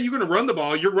 Say, okay, you're going to run the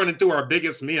ball. You're running through our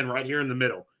biggest men right here in the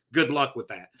middle. Good luck with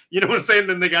that. You know what I'm saying?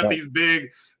 Then they got these big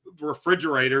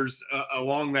refrigerators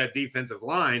along that defensive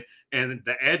line, and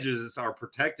the edges are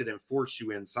protected and force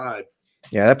you inside.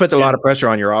 Yeah, that puts a lot of pressure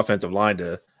on your offensive line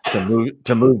to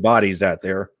move bodies out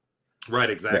there.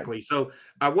 Right, exactly. Yeah. So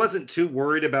I wasn't too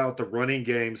worried about the running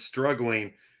game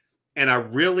struggling, and I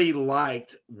really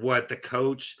liked what the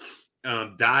coach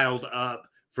dialed up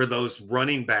for those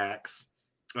running backs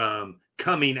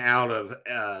coming out of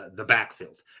the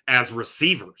backfield as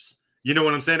receivers. You know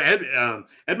what I'm saying?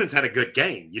 Edmonds had a good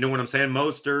game. You know what I'm saying?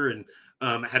 Mostert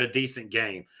and had a decent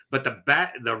game, but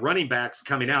the running backs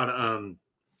coming out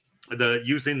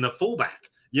using the fullback.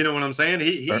 You know what I'm saying?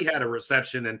 He had a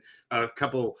reception and a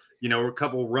couple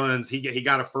runs. He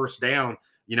got a first down.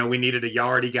 We needed a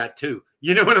yard. He got 2.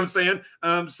 You know what I'm saying?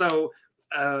 And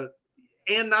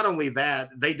not only that,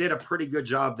 they did a pretty good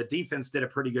job. The defense did a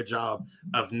pretty good job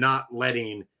of not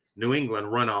letting New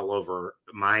England run all over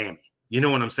Miami. You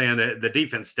know what I'm saying? The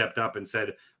defense stepped up and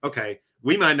said, okay,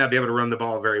 we might not be able to run the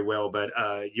ball very well, but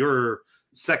your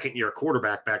second-year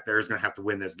quarterback back there is going to have to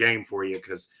win this game for you,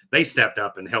 because they stepped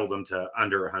up and held them to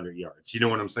under 100 yards. You know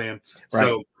what I'm saying? Right.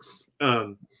 So,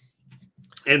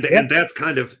 and that's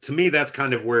kind of, to me, that's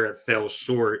kind of where it fell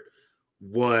short.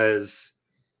 Was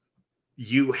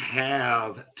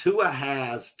Tua's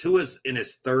in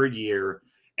his third year,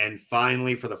 and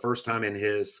finally, for the first time in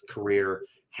his career,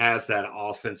 has that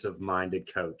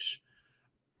offensive-minded coach.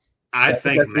 I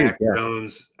think Mac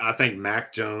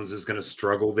Jones is going to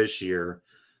struggle this year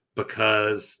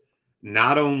because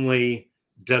not only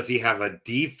does he have a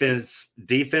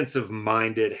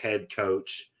defensive-minded head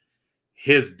coach,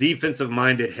 his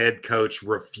defensive-minded head coach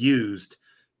refused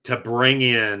to bring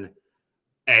in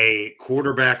a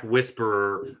quarterback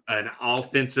whisperer, an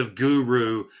offensive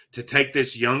guru, to take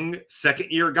this young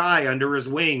second-year guy under his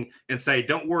wing and say,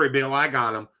 "Don't worry, Bill, I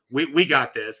got him. We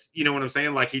got this." You know what I'm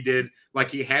saying? Like he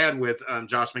had with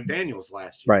Josh McDaniels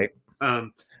last year. Right.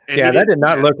 And that did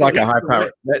not look like a high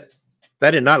power.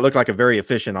 That did not look like a very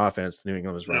efficient offense New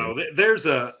England was running.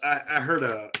 No, I heard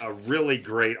a really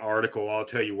great article. I'll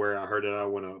tell you where I heard it. I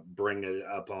want to bring it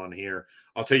up on here.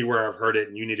 I'll tell you where I've heard it,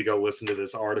 and you need to go listen to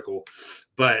this article.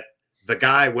 But the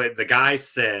guy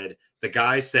said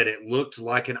it looked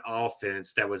like an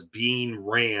offense that was being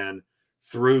ran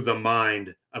through the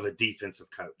mind of a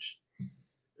defensive coach,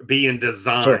 being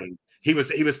designed. Sure.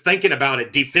 He was thinking about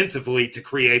it defensively to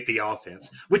create the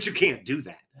offense, which you can't do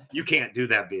that. You can't do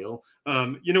that, Bill.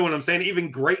 You know what I'm saying?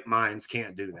 Even great minds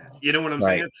can't do that. You know what I'm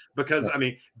saying? Because, I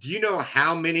mean, do you know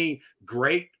how many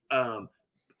great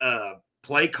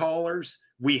play callers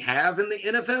we have in the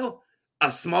NFL?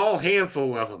 A small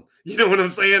handful of them. You know what I'm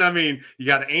saying? I mean, you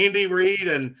got Andy Reid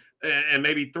and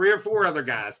maybe 3 or 4 other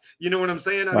guys. You know what I'm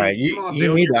saying? I mean, come on,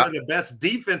 Bill, you're one of the best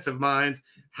defensive minds.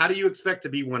 How do you expect to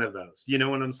be one of those? You know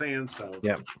what I'm saying? So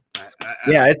yeah,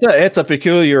 it's a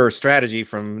peculiar strategy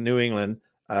from New England.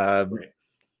 Right.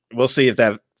 We'll see if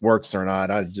that works or not.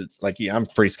 I'm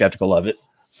pretty skeptical of it.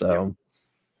 So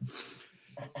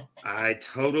I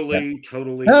totally.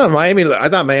 No, Miami. I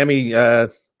thought Miami.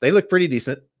 They look pretty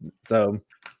decent. So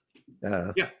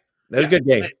that was a good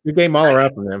game. Good game all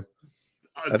around from them.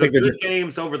 I think good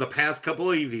games over the past couple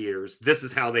of years. This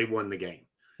is how they won the game.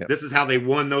 Yep. This is how they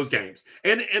won those games.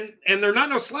 And they're not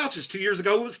no slouches. 2 years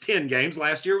ago, it was 10 games.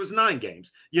 Last year, it was 9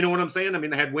 games. You know what I'm saying? I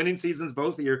mean, they had winning seasons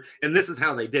both years, and this is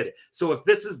how they did it. So if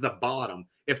this is the bottom,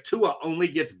 if Tua only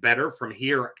gets better from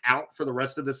here out for the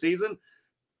rest of the season,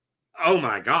 oh,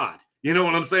 my God. You know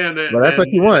what I'm saying? That's what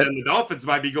you want. And the Dolphins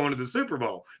might be going to the Super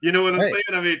Bowl. You know what I'm saying?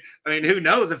 I mean, who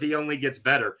knows if he only gets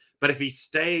better. But if he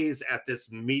stays at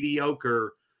this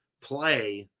mediocre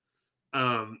play,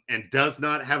 and does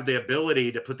not have the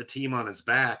ability to put the team on his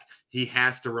back, he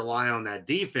has to rely on that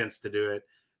defense to do it,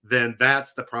 then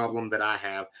that's the problem that I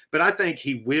have. But I think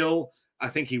he will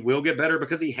get better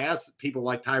because he has people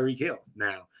like Tyreek Hill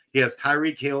now. He has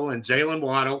Tyreek Hill, and Jalen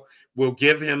Waddle will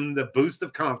give him the boost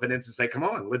of confidence and say, come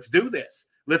on, let's do this.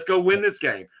 Let's go win this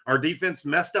game. Our defense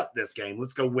messed up this game.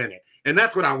 Let's go win it. And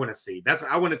that's what I want to see. That's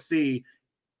what I want to see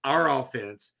our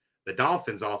offense, the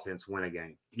Dolphins offense, win a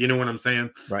game. You know what I'm saying?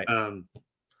 Right.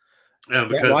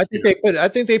 Because I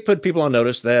think they put people on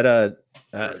notice that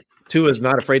Tua is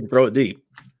not afraid to throw it deep,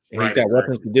 and he's got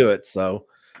weapons to do it. So,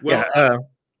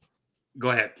 go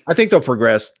ahead. I think they'll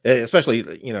progress,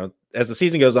 especially as the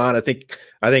season goes on. I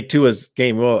think Tua's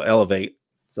game will elevate.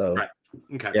 So,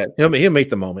 he'll make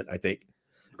the moment. I think,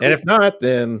 and if not,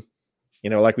 then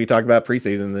like we talked about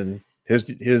preseason, then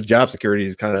his job security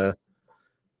is kind of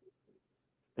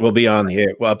will be on the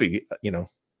air. Well,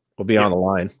 will be on the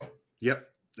line. Yep.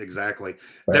 Exactly.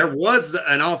 Right. There was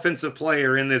an offensive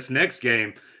player in this next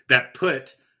game that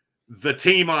put the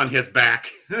team on his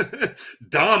back,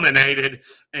 dominated,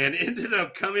 and ended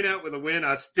up coming out with a win.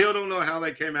 I still don't know how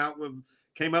they came up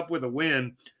with a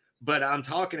win, but I'm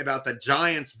talking about the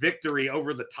Giants' victory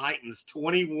over the Titans,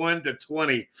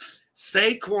 21-20.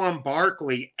 Saquon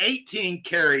Barkley, 18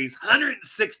 carries,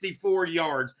 164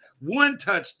 yards, 1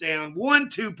 touchdown, 1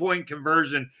 2-point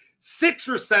conversion, 6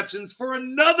 receptions for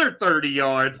another 30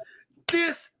 yards.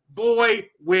 This boy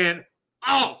went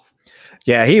off.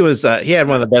 Yeah, he was. He had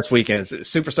one of the best weekends.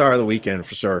 Superstar of the weekend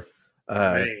for sure.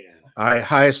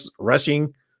 Highest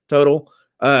rushing total.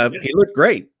 He looked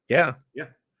great. Yeah.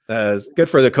 It's good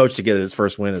for the coach to get his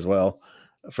first win as well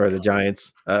for the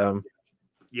Giants.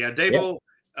 Daboll.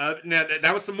 Now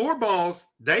that was some more balls.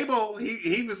 Daboll.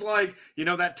 He was like,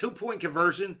 that 2-point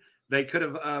conversion. They could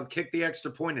have kicked the extra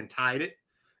point and tied it.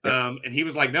 And he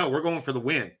was like, no, we're going for the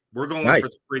win. We're going for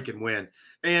the freaking win.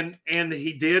 And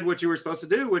he did what you were supposed to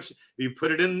do, which you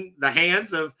put it in the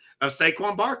hands of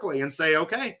Saquon Barkley and say,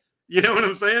 okay, you know what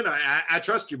I'm saying? I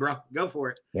trust you, bro. Go for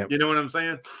it. Yep. You know what I'm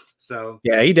saying? So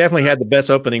he definitely had the best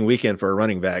opening weekend for a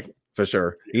running back for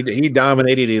sure. Yeah. He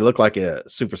dominated. He looked like a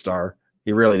superstar.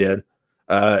 He really did.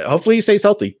 Hopefully he stays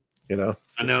healthy. I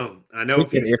know.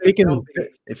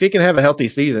 If he can have a healthy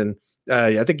season,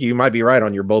 I think you might be right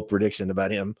on your bold prediction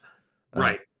about him.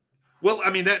 Right. Well,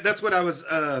 I mean, that's what I was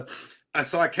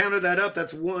So I counted that up.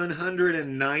 That's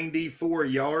 194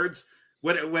 yards.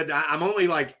 I'm only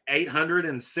like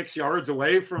 806 yards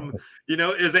away from,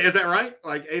 is that right?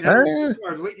 Like 800 Uh,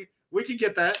 yards. We can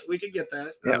get that. We can get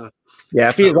that. yeah, yeah.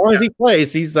 If he, as long as he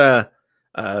plays, he's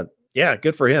yeah,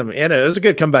 good for him. And it was a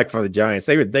good comeback for the Giants.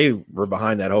 They were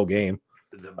behind that whole game.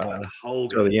 The whole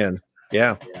to the end.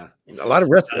 Yeah, yeah. A lot of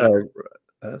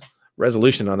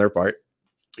resolution on their part.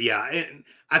 Yeah, and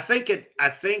I think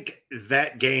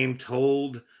that game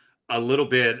told a little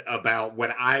bit about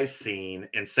what I seen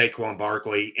in Saquon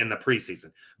Barkley in the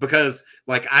preseason, because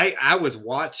like I was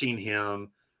watching him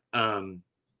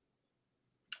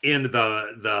in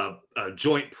the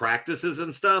joint practices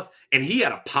and stuff, and he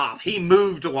had a pop. He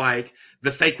moved like the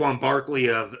Saquon Barkley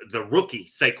of the rookie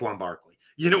Saquon Barkley.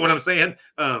 You know what I'm saying?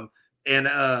 And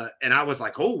I was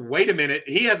like, oh, wait a minute,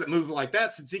 he hasn't moved like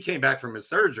that since he came back from his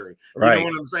surgery. Right. You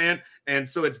know what I'm saying? And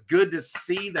so it's good to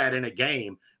see that in a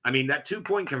game. I mean, that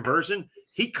 2-point conversion,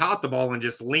 he caught the ball and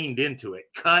just leaned into it,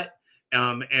 cut,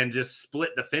 and just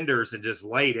split defenders and just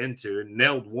laid into it,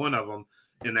 nailed one of them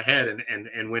in the head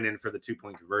and went in for the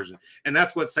 2-point conversion. And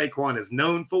that's what Saquon is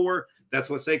known for. That's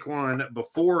what Saquon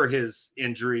before his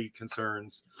injury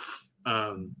concerns.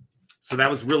 So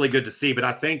that was really good to see. But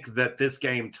I think that this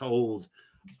game told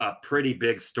a pretty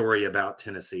big story about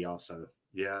Tennessee also.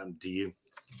 Yeah. Do you?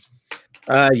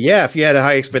 Yeah, if you had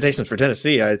high expectations for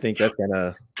Tennessee, I think that's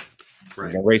gonna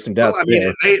raise some doubts. Well, I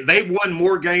mean, they won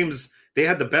more games. They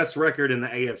had the best record in the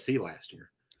AFC last year.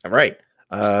 Right.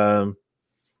 And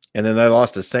then they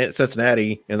lost to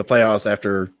Cincinnati in the playoffs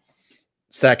after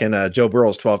sacking Joe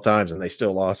Burrows 12 times, and they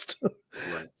still lost.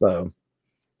 Right. So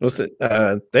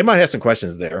they might have some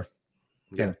questions there.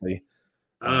 Yeah.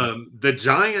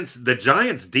 The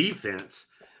Giants defense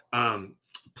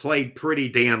played pretty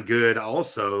damn good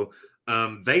also.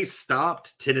 They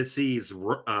stopped Tennessee's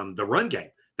the run game.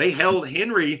 They held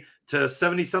Henry to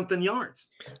 70-something yards.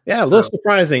 Yeah, a little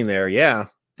surprising there. Yeah.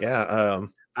 Good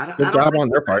job on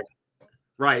their part.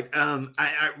 Right.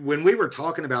 When we were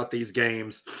talking about these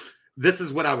games, this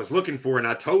is what I was looking for, and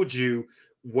I told you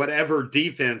whatever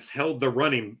defense held the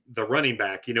running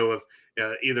back. If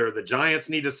either the Giants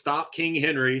need to stop King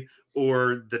Henry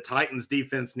or the Titans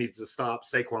defense needs to stop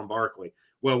Saquon Barkley.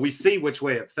 Well, we see which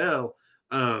way it fell.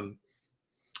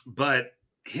 But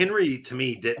Henry to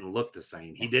me didn't look the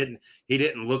same. He didn't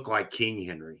look like King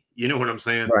Henry. You know what I'm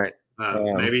saying? Right.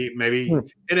 Maybe,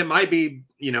 and it might be,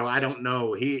 I don't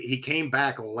know. He came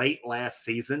back late last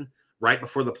season, right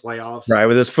before the playoffs. Right,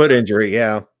 with his foot injury,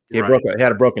 yeah. He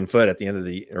had a broken foot at the end of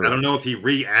the year. I don't know if he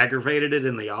re-aggravated it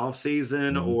in the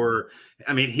offseason or,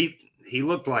 I mean, he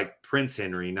looked like Prince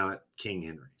Henry, not King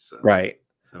Henry. So right.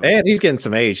 And he's getting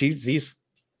some age. He's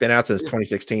been out since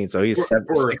 2016, so he's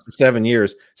 7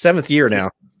 years, 7th year now.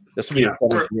 This will be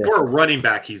for a running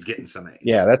back, he's getting some age.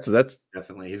 Yeah, that's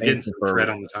definitely he's getting some tread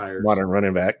on the tires. Modern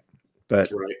running back, but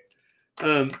right.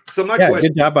 So my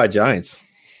question, good job by Giants.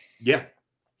 Yeah,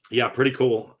 pretty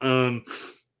cool.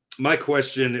 My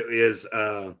question is,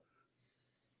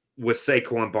 with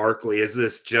Saquon Barkley, is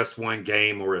this just one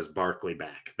game or is Barkley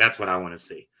back? That's what I want to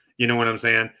see. You know what I'm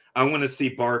saying? I want to see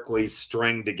Barkley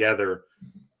string together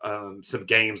some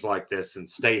games like this and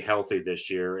stay healthy this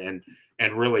year and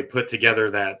really put together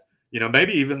that,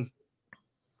 maybe even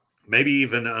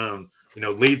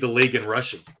lead the league in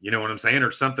rushing, you know what I'm saying?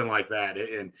 Or something like that.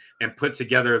 And put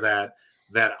together that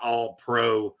all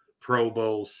pro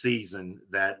Bowl season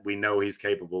that we know he's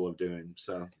capable of doing.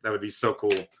 So that would be so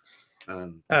cool.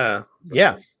 Yeah,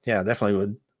 definitely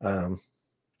would.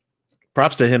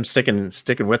 Props to him sticking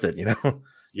with it,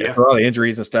 Yeah. For all the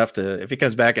injuries and stuff, if he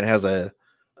comes back and has a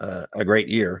great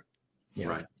year,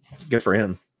 right. Good for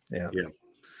him. Yeah.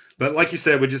 But like you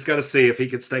said, we just got to see if he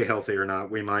could stay healthy or not.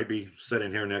 We might be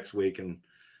sitting here next week and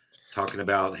talking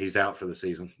about he's out for the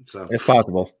season. So it's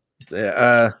possible.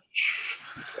 I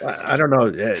don't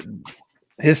know.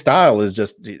 His style is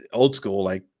just old school,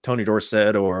 like Tony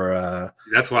Dorsett, or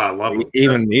that's why I love him.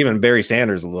 Even Barry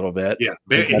Sanders a little bit. Yeah,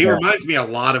 he reminds me a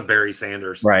lot of Barry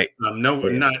Sanders. Right. Not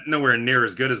nowhere near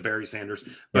as good as Barry Sanders,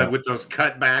 but with those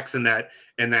cutbacks and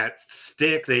that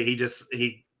stick that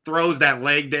he throws that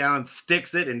leg down,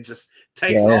 sticks it, and just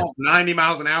takes off 90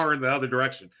 miles an hour in the other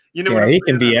direction. You know, he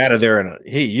can be out of there, and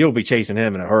you'll be chasing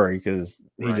him in a hurry because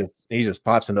he just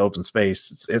pops into open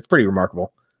space. It's pretty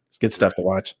remarkable. It's good stuff to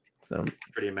watch. So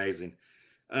pretty amazing.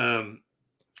 I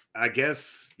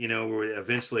guess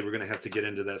eventually we're going to have to get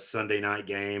into that Sunday night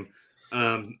game.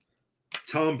 Tom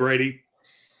Brady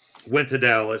went to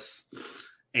Dallas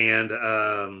and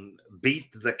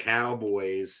beat the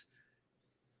Cowboys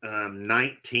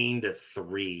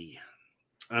 19-3.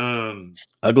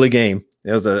 Ugly game.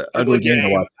 It was an ugly game to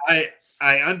watch.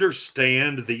 I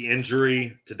understand the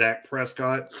injury to Dak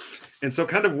Prescott. And so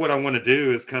kind of what I want to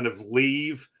do is kind of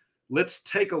leave. Let's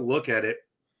take a look at it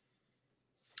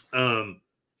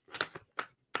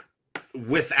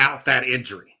without that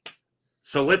injury.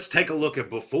 So let's take a look at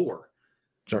before.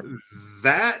 Sure.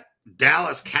 That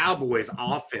Dallas Cowboys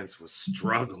offense was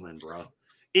struggling, bro.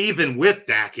 Even with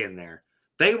Dak in there,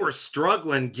 they were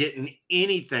struggling getting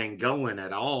anything going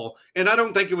at all. And I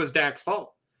don't think it was Dak's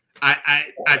fault. I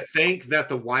think that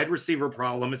the wide receiver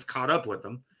problem has caught up with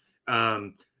them.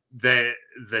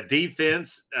 The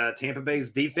defense, Tampa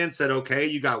Bay's defense said, okay,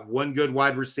 you got one good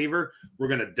wide receiver. We're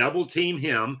going to double team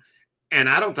him. And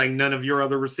I don't think none of your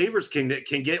other receivers can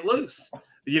get loose.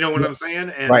 You know what I'm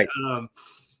saying? And, right.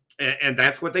 And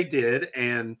that's what they did.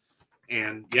 And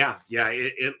yeah,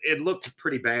 it looked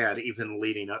pretty bad even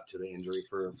leading up to the injury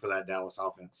for that Dallas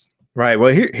offense. Right.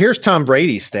 Well, here's Tom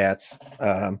Brady's stats.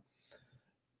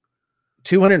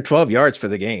 212 yards for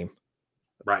the game.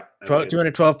 Right.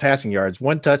 212 passing yards,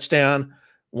 1 touchdown,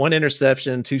 1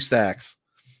 interception, 2 sacks.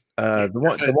 That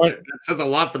says a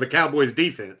lot for the Cowboys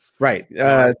defense. Right.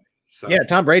 Yeah,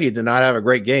 Tom Brady did not have a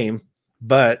great game,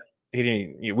 but he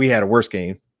didn't. We had a worse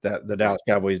game that the Dallas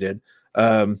Cowboys did.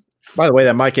 By the way,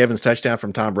 that Mike Evans touchdown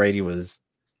from Tom Brady was,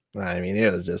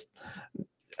 it was just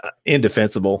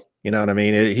indefensible. You know what I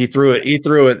mean? He threw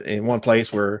it in one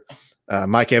place where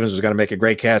Mike Evans was going to make a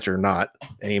great catch or not,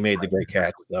 and he made the great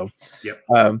catch. So,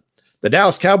 the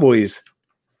Dallas Cowboys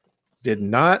did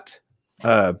not.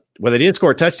 Well, they didn't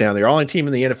score a touchdown. They're the only team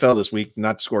in the NFL this week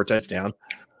not to score a touchdown.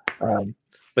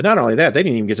 But not only that, they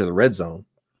didn't even get to the red zone.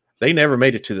 They never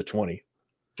made it to the 20.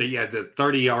 The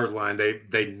 30-yard line.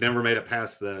 They never made it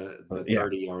past the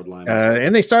 30-yard line.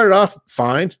 And they started off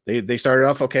fine. They started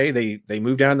off okay. They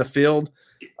moved down the field.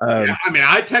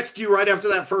 I texted you right after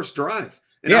that first drive.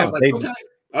 And I was like,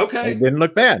 okay. It didn't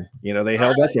look bad. They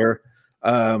held up there.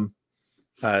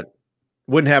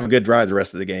 Wouldn't have a good drive the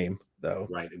rest of the game, though.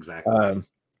 Right, exactly.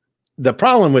 The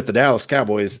problem with the Dallas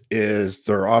Cowboys is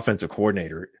their offensive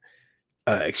coordinator.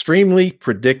 Extremely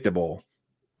predictable.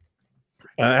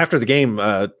 After the game,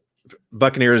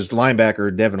 Buccaneers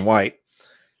linebacker Devin White,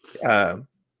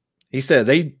 he said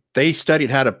they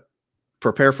studied how to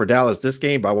prepare for Dallas this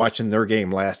game by watching their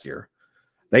game last year.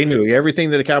 They knew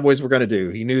everything that the Cowboys were going to do.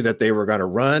 He knew that they were going to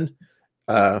run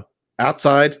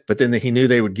outside, but then he knew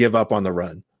they would give up on the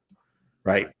run.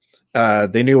 Right.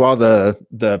 They knew all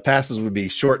the passes would be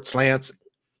short slants,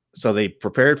 so they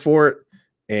prepared for it,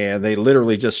 and they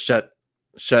literally just shut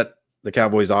the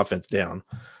Cowboys offense down.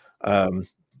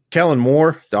 Kellen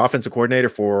Moore, the offensive coordinator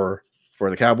for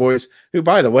the Cowboys, who,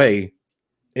 by the way,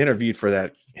 interviewed for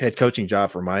that head coaching job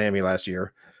for Miami last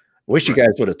year. Wish you guys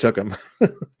would have took him.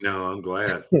 No, I'm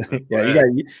glad.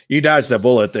 You dodged a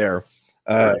bullet there.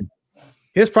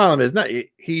 His problem is not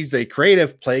he's a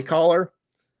creative play caller,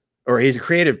 or he's a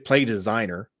creative play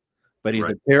designer, but he's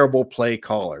a terrible play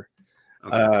caller.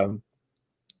 Okay.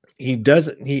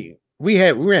 We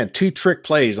ran 2 trick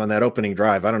plays on that opening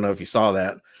drive. I don't know if you saw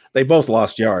that. They both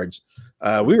lost yards.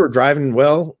 We were driving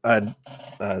well.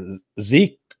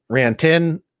 Zeke ran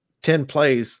 10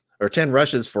 plays or 10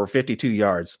 rushes for 52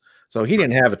 yards. So he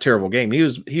didn't have a terrible game. He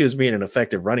was being an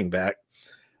effective running back,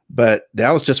 but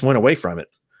Dallas just went away from it.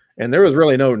 And there was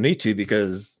really no need to,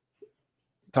 because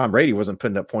Tom Brady wasn't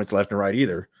putting up points left and right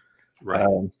either. Right.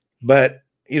 But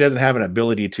he doesn't have an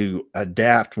ability to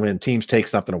adapt when teams take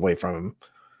something away from him.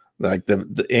 Like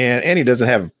and he doesn't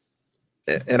have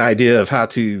an idea of how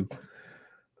to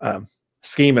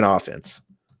scheme an offense.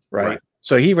 Right.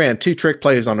 So he ran 2 trick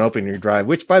plays on an opening drive,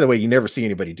 which, by the way, you never see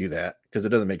anybody do that because it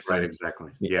doesn't make sense. Right,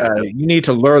 exactly. Yeah. You need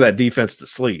to lure that defense to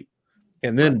sleep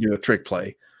and then do a trick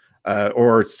play,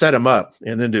 or set them up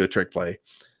and then do a trick play.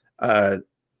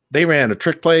 They ran a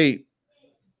trick play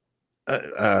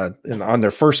on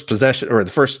their first possession, or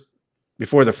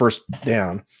before the first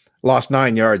down, lost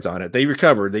 9 yards on it. They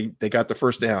recovered. They got the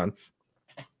first down,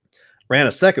 ran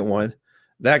a second one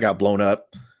that got blown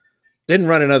up. Didn't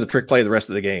run another trick play the rest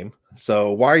of the game.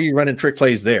 So why are you running trick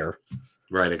plays there?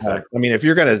 Right, exactly. If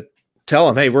you're going to tell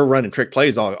them, hey, we're running trick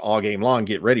plays all game long,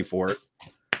 get ready for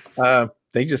it.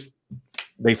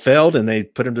 They failed, and they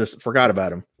forgot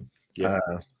about them. Yeah.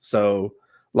 So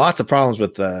lots of problems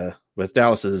with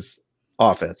Dallas's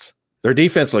offense. Their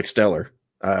defense looks stellar.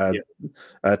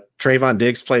 Trayvon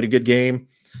Diggs played a good game.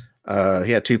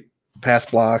 He had 2 pass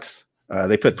blocks.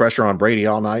 They put pressure on Brady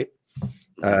all night.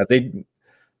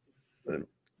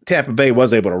 Tampa Bay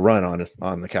was able to run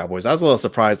on the Cowboys. I was a little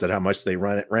surprised at how much they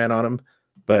ran on them,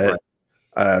 but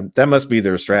that must be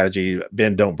their strategy.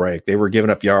 Bend, don't break. They were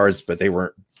giving up yards, but they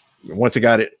weren't. Once they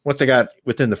got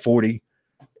within the 40,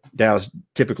 Dallas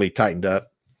typically tightened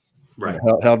up. Right.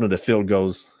 Held them to field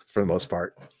goals for the most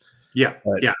part. Yeah.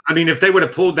 Yeah. I mean, if they would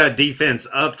have pulled that defense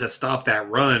up to stop that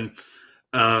run,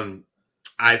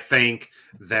 I think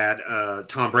that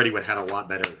Tom Brady would have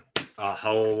had a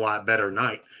whole lot better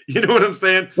night. You know what I'm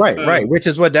saying? Right. Which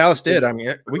is what Dallas did. I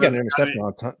mean, we got an interception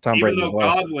on Tom Brady. Even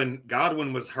though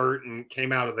Godwin was hurt and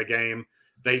came out of the game,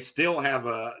 they still have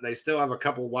a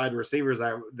couple wide receivers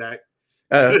that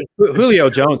Julio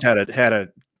Jones had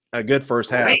a good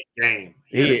first half. Great game.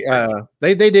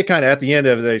 They did kind of at the end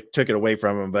of it, they took it away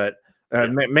from him, but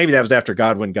maybe that was after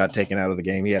Godwin got taken out of the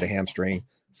game. He had a hamstring.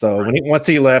 So once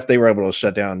he left, they were able to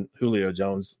shut down Julio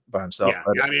Jones by himself. Yeah,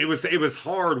 but, I mean, it was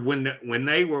hard when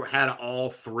they had all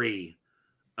three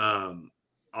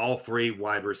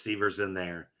wide receivers in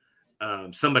there.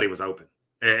 Somebody was open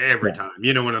every time.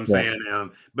 You know what I'm saying?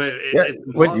 But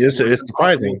it's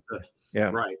surprising.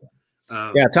 Right.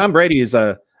 Tom Brady is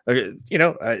they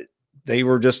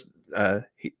were just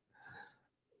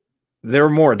they were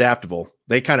more adaptable.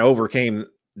 They kind of overcame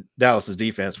Dallas's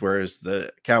defense, whereas the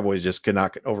Cowboys just could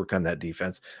not overcome that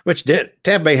defense, which did.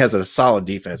 Tampa Bay has a solid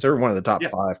defense. They're one of the top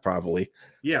 5, probably.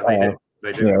 Yeah,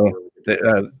 they do. They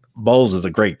do. Bowles is a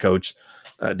great coach,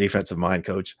 defensive mind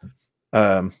coach.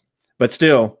 But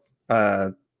still,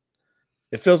 it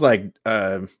feels like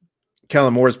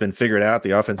Kellen Moore's been figured out,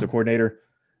 the offensive coordinator.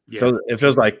 Yeah. So it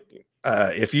feels like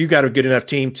if you got a good enough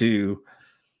team to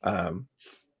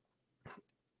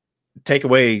take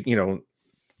away,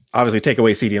 obviously take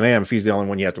away CeeDee Lamb if he's the only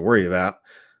one you have to worry about.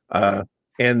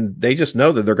 And they just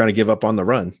know that they're going to give up on the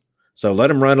run. So let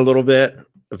them run a little bit.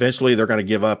 Eventually they're going to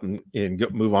give up and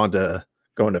move on to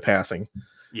going to passing.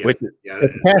 Yeah. With the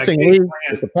passing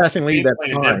lead,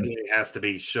 that's fine. Definitely has to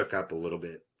be shook up a little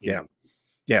bit. Yeah.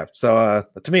 So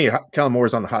to me, Kellen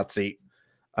Moore's on the hot seat.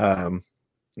 I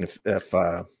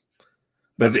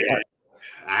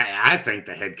think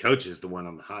the head coach is the one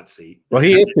on the hot seat. Well,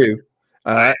 he is too.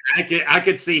 I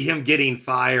could see him getting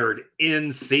fired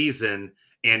in season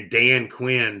and Dan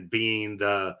Quinn being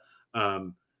the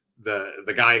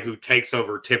guy who takes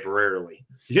over temporarily.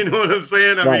 You know what I'm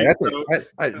saying?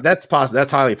 That's possible.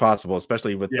 That's highly possible,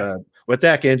 especially with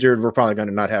Dak injured. We're probably going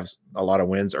to not have a lot of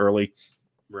wins early,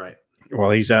 right?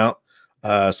 While he's out,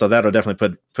 so that'll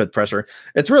definitely put pressure.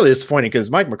 It's really disappointing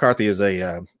because Mike McCarthy is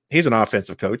he's an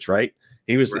offensive coach, right?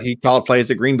 He called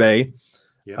plays at Green Bay.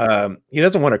 Yeah. He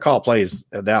doesn't want to call plays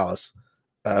at Dallas,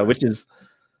 which is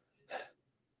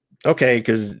okay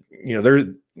because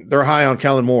they're high on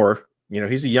Kellen Moore.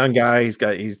 He's a young guy.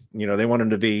 They want him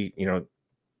to be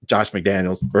Josh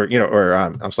McDaniels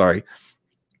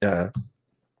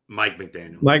Mike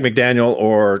McDaniel. Mike McDaniel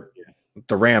or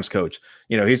the Rams coach.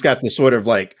 He's got this sort of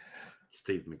like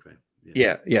Steve McVay.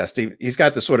 Yeah, Steve. He's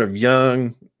got this sort of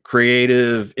young,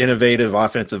 creative, innovative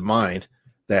offensive mind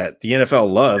that the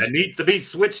NFL loves. It needs to be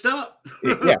switched up.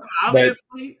 Yeah,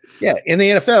 obviously. In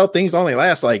the NFL, things only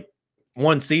last like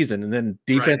one season, and then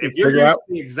defense. Right. If you're using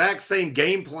the exact same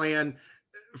game plan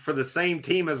for the same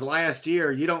team as last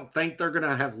year, you don't think they're going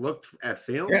to have looked at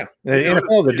film? Yeah, the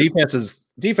NFL, the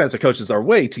defensive coaches are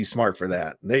way too smart for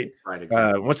that. They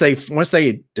once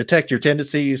they detect your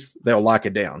tendencies, they'll lock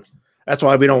it down. That's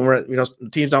why we don't run.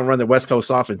 Teams don't run the West Coast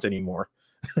offense anymore.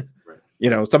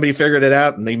 Right. Somebody figured it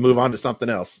out and they move on to something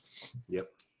else. Yep.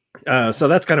 So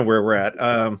that's kind of where we're at.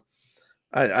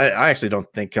 I actually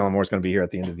don't think Kellen Moore's going to be here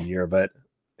at the end of the year, but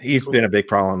he's been a big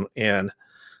problem. And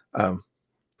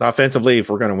offensively, if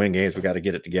we're going to win games, we got to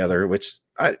get it together.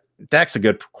 Dak's a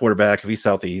good quarterback. If he's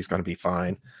healthy, he's going to be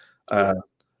fine.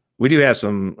 We do have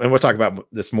some, and we'll talk about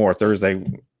this more Thursday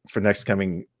for next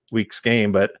coming week's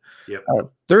game. But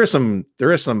there is some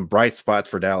bright spots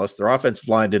for Dallas. Their offensive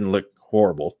line didn't look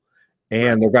horrible,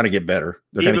 and they're going to get better.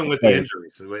 Even with the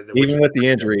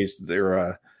injuries,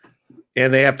 they're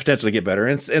and they have potential to get better.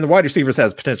 And the wide receivers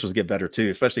has potential to get better too,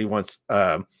 especially once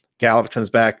Gallup comes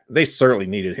back. They certainly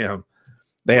needed him.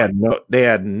 They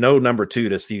had no number 2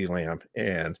 to CeeDee Lamb,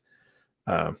 and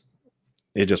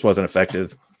it just wasn't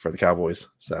effective for the Cowboys.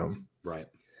 So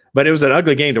but it was an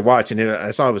ugly game to watch, and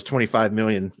I saw it was 25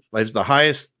 million. It was the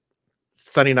highest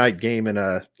Sunday night game in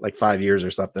like 5 years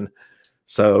or something.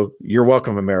 So you're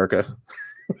welcome, America.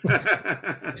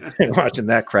 Watching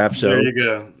that crap show. There you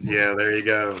go. Yeah, there you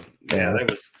go. Yeah, that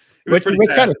was. Which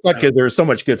kind of sucked because there was so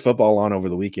much good football on over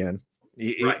the weekend.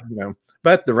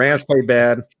 But the Rams played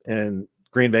bad and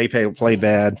Green Bay played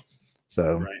bad.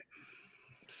 So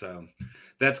So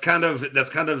that's kind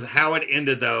of how it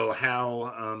ended, though.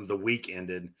 How the week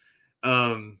ended.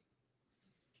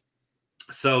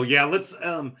 So yeah, let's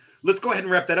go ahead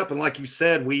and wrap that up. And like you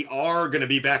said, we are going to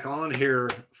be back on here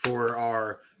for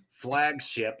our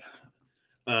flagship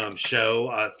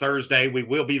show Thursday. We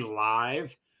will be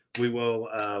live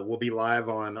we'll be live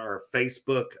on our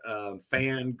Facebook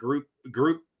fan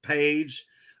group page.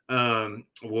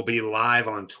 We'll be live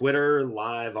on Twitter,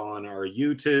 live on our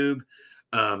YouTube,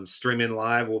 streaming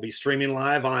live. We'll be streaming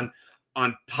live on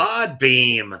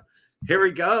Podbeam. Here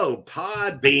we go.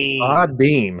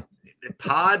 Podbean.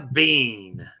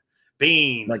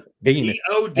 Bean. Like bean.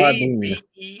 Podbean.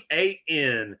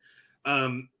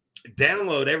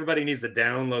 Download. Everybody needs to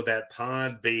download that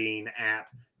Podbean app.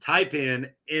 Type in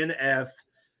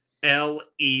NFL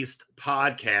East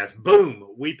podcast. Boom.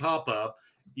 We pop up.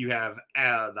 You have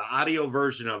the audio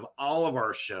version of all of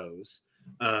our shows.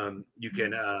 You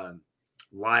can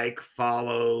like,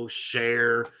 follow,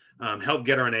 share, help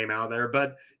get our name out there.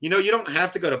 But, you don't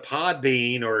have to go to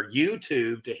Podbean or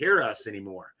YouTube to hear us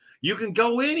anymore. You can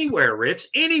go anywhere, Rich,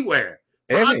 anywhere.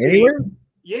 Anywhere?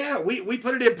 Yeah, we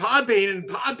put it in Podbean, and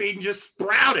Podbean just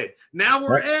sprouted. Now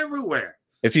we're everywhere.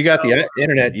 If you got the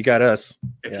internet, you got us.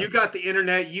 If you got the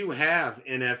internet, you have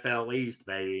NFL East,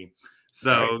 baby.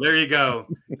 So there you go.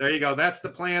 There you go. That's the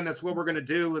plan. That's what we're going to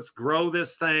do. Let's grow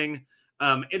this thing.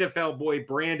 NFL boy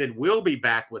Brandon will be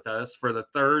back with us for the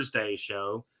Thursday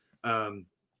show. And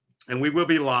we will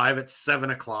be live at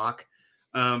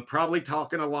 7:00. Probably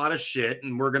talking a lot of shit.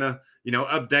 And we're going to,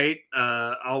 update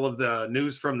all of the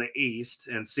news from the East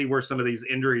and see where some of these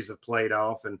injuries have played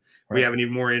off. And we have any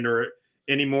more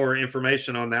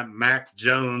information on that Mac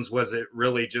Jones. Was it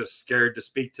really just scared to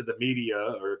speak to the media,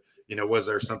 or was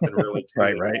there something really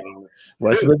right?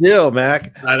 What's the deal,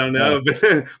 Mac? I don't know.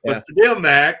 What's the deal,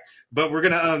 Mac? But we're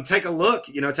gonna take a look.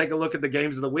 Take a look at the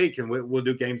games of the week, and we'll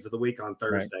do games of the week on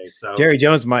Thursday. Right. So Jerry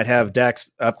Jones might have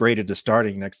Dax upgraded to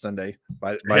starting next Sunday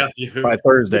by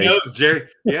Thursday. Who knows, Jerry?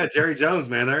 Yeah, Jerry Jones,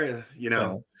 man. There,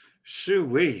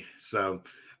 shoo-wee. So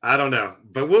I don't know,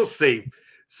 but we'll see.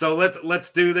 So let's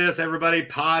do this, everybody.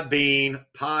 Podbean,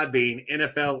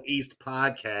 NFL East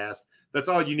podcast. That's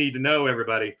all you need to know,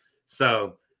 everybody.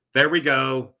 So there we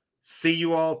go. See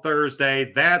you all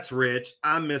Thursday. That's Rich.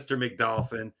 I'm Mr.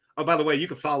 McDolphin. Oh, by the way, you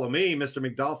can follow me, Mr.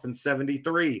 McDolphin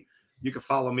 73. You can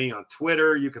follow me on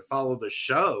Twitter. You can follow the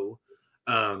show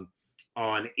on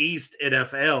East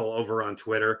NFL over on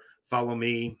Twitter. Follow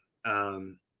me,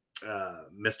 Mr.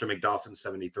 McDolphin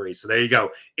 73. So there you go.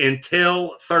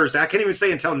 Until Thursday. I can't even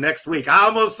say until next week. I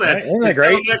almost said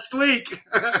great? Next week.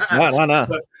 No.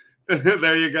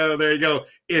 There you go.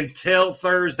 Until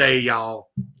Thursday, y'all.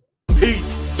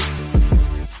 Peace.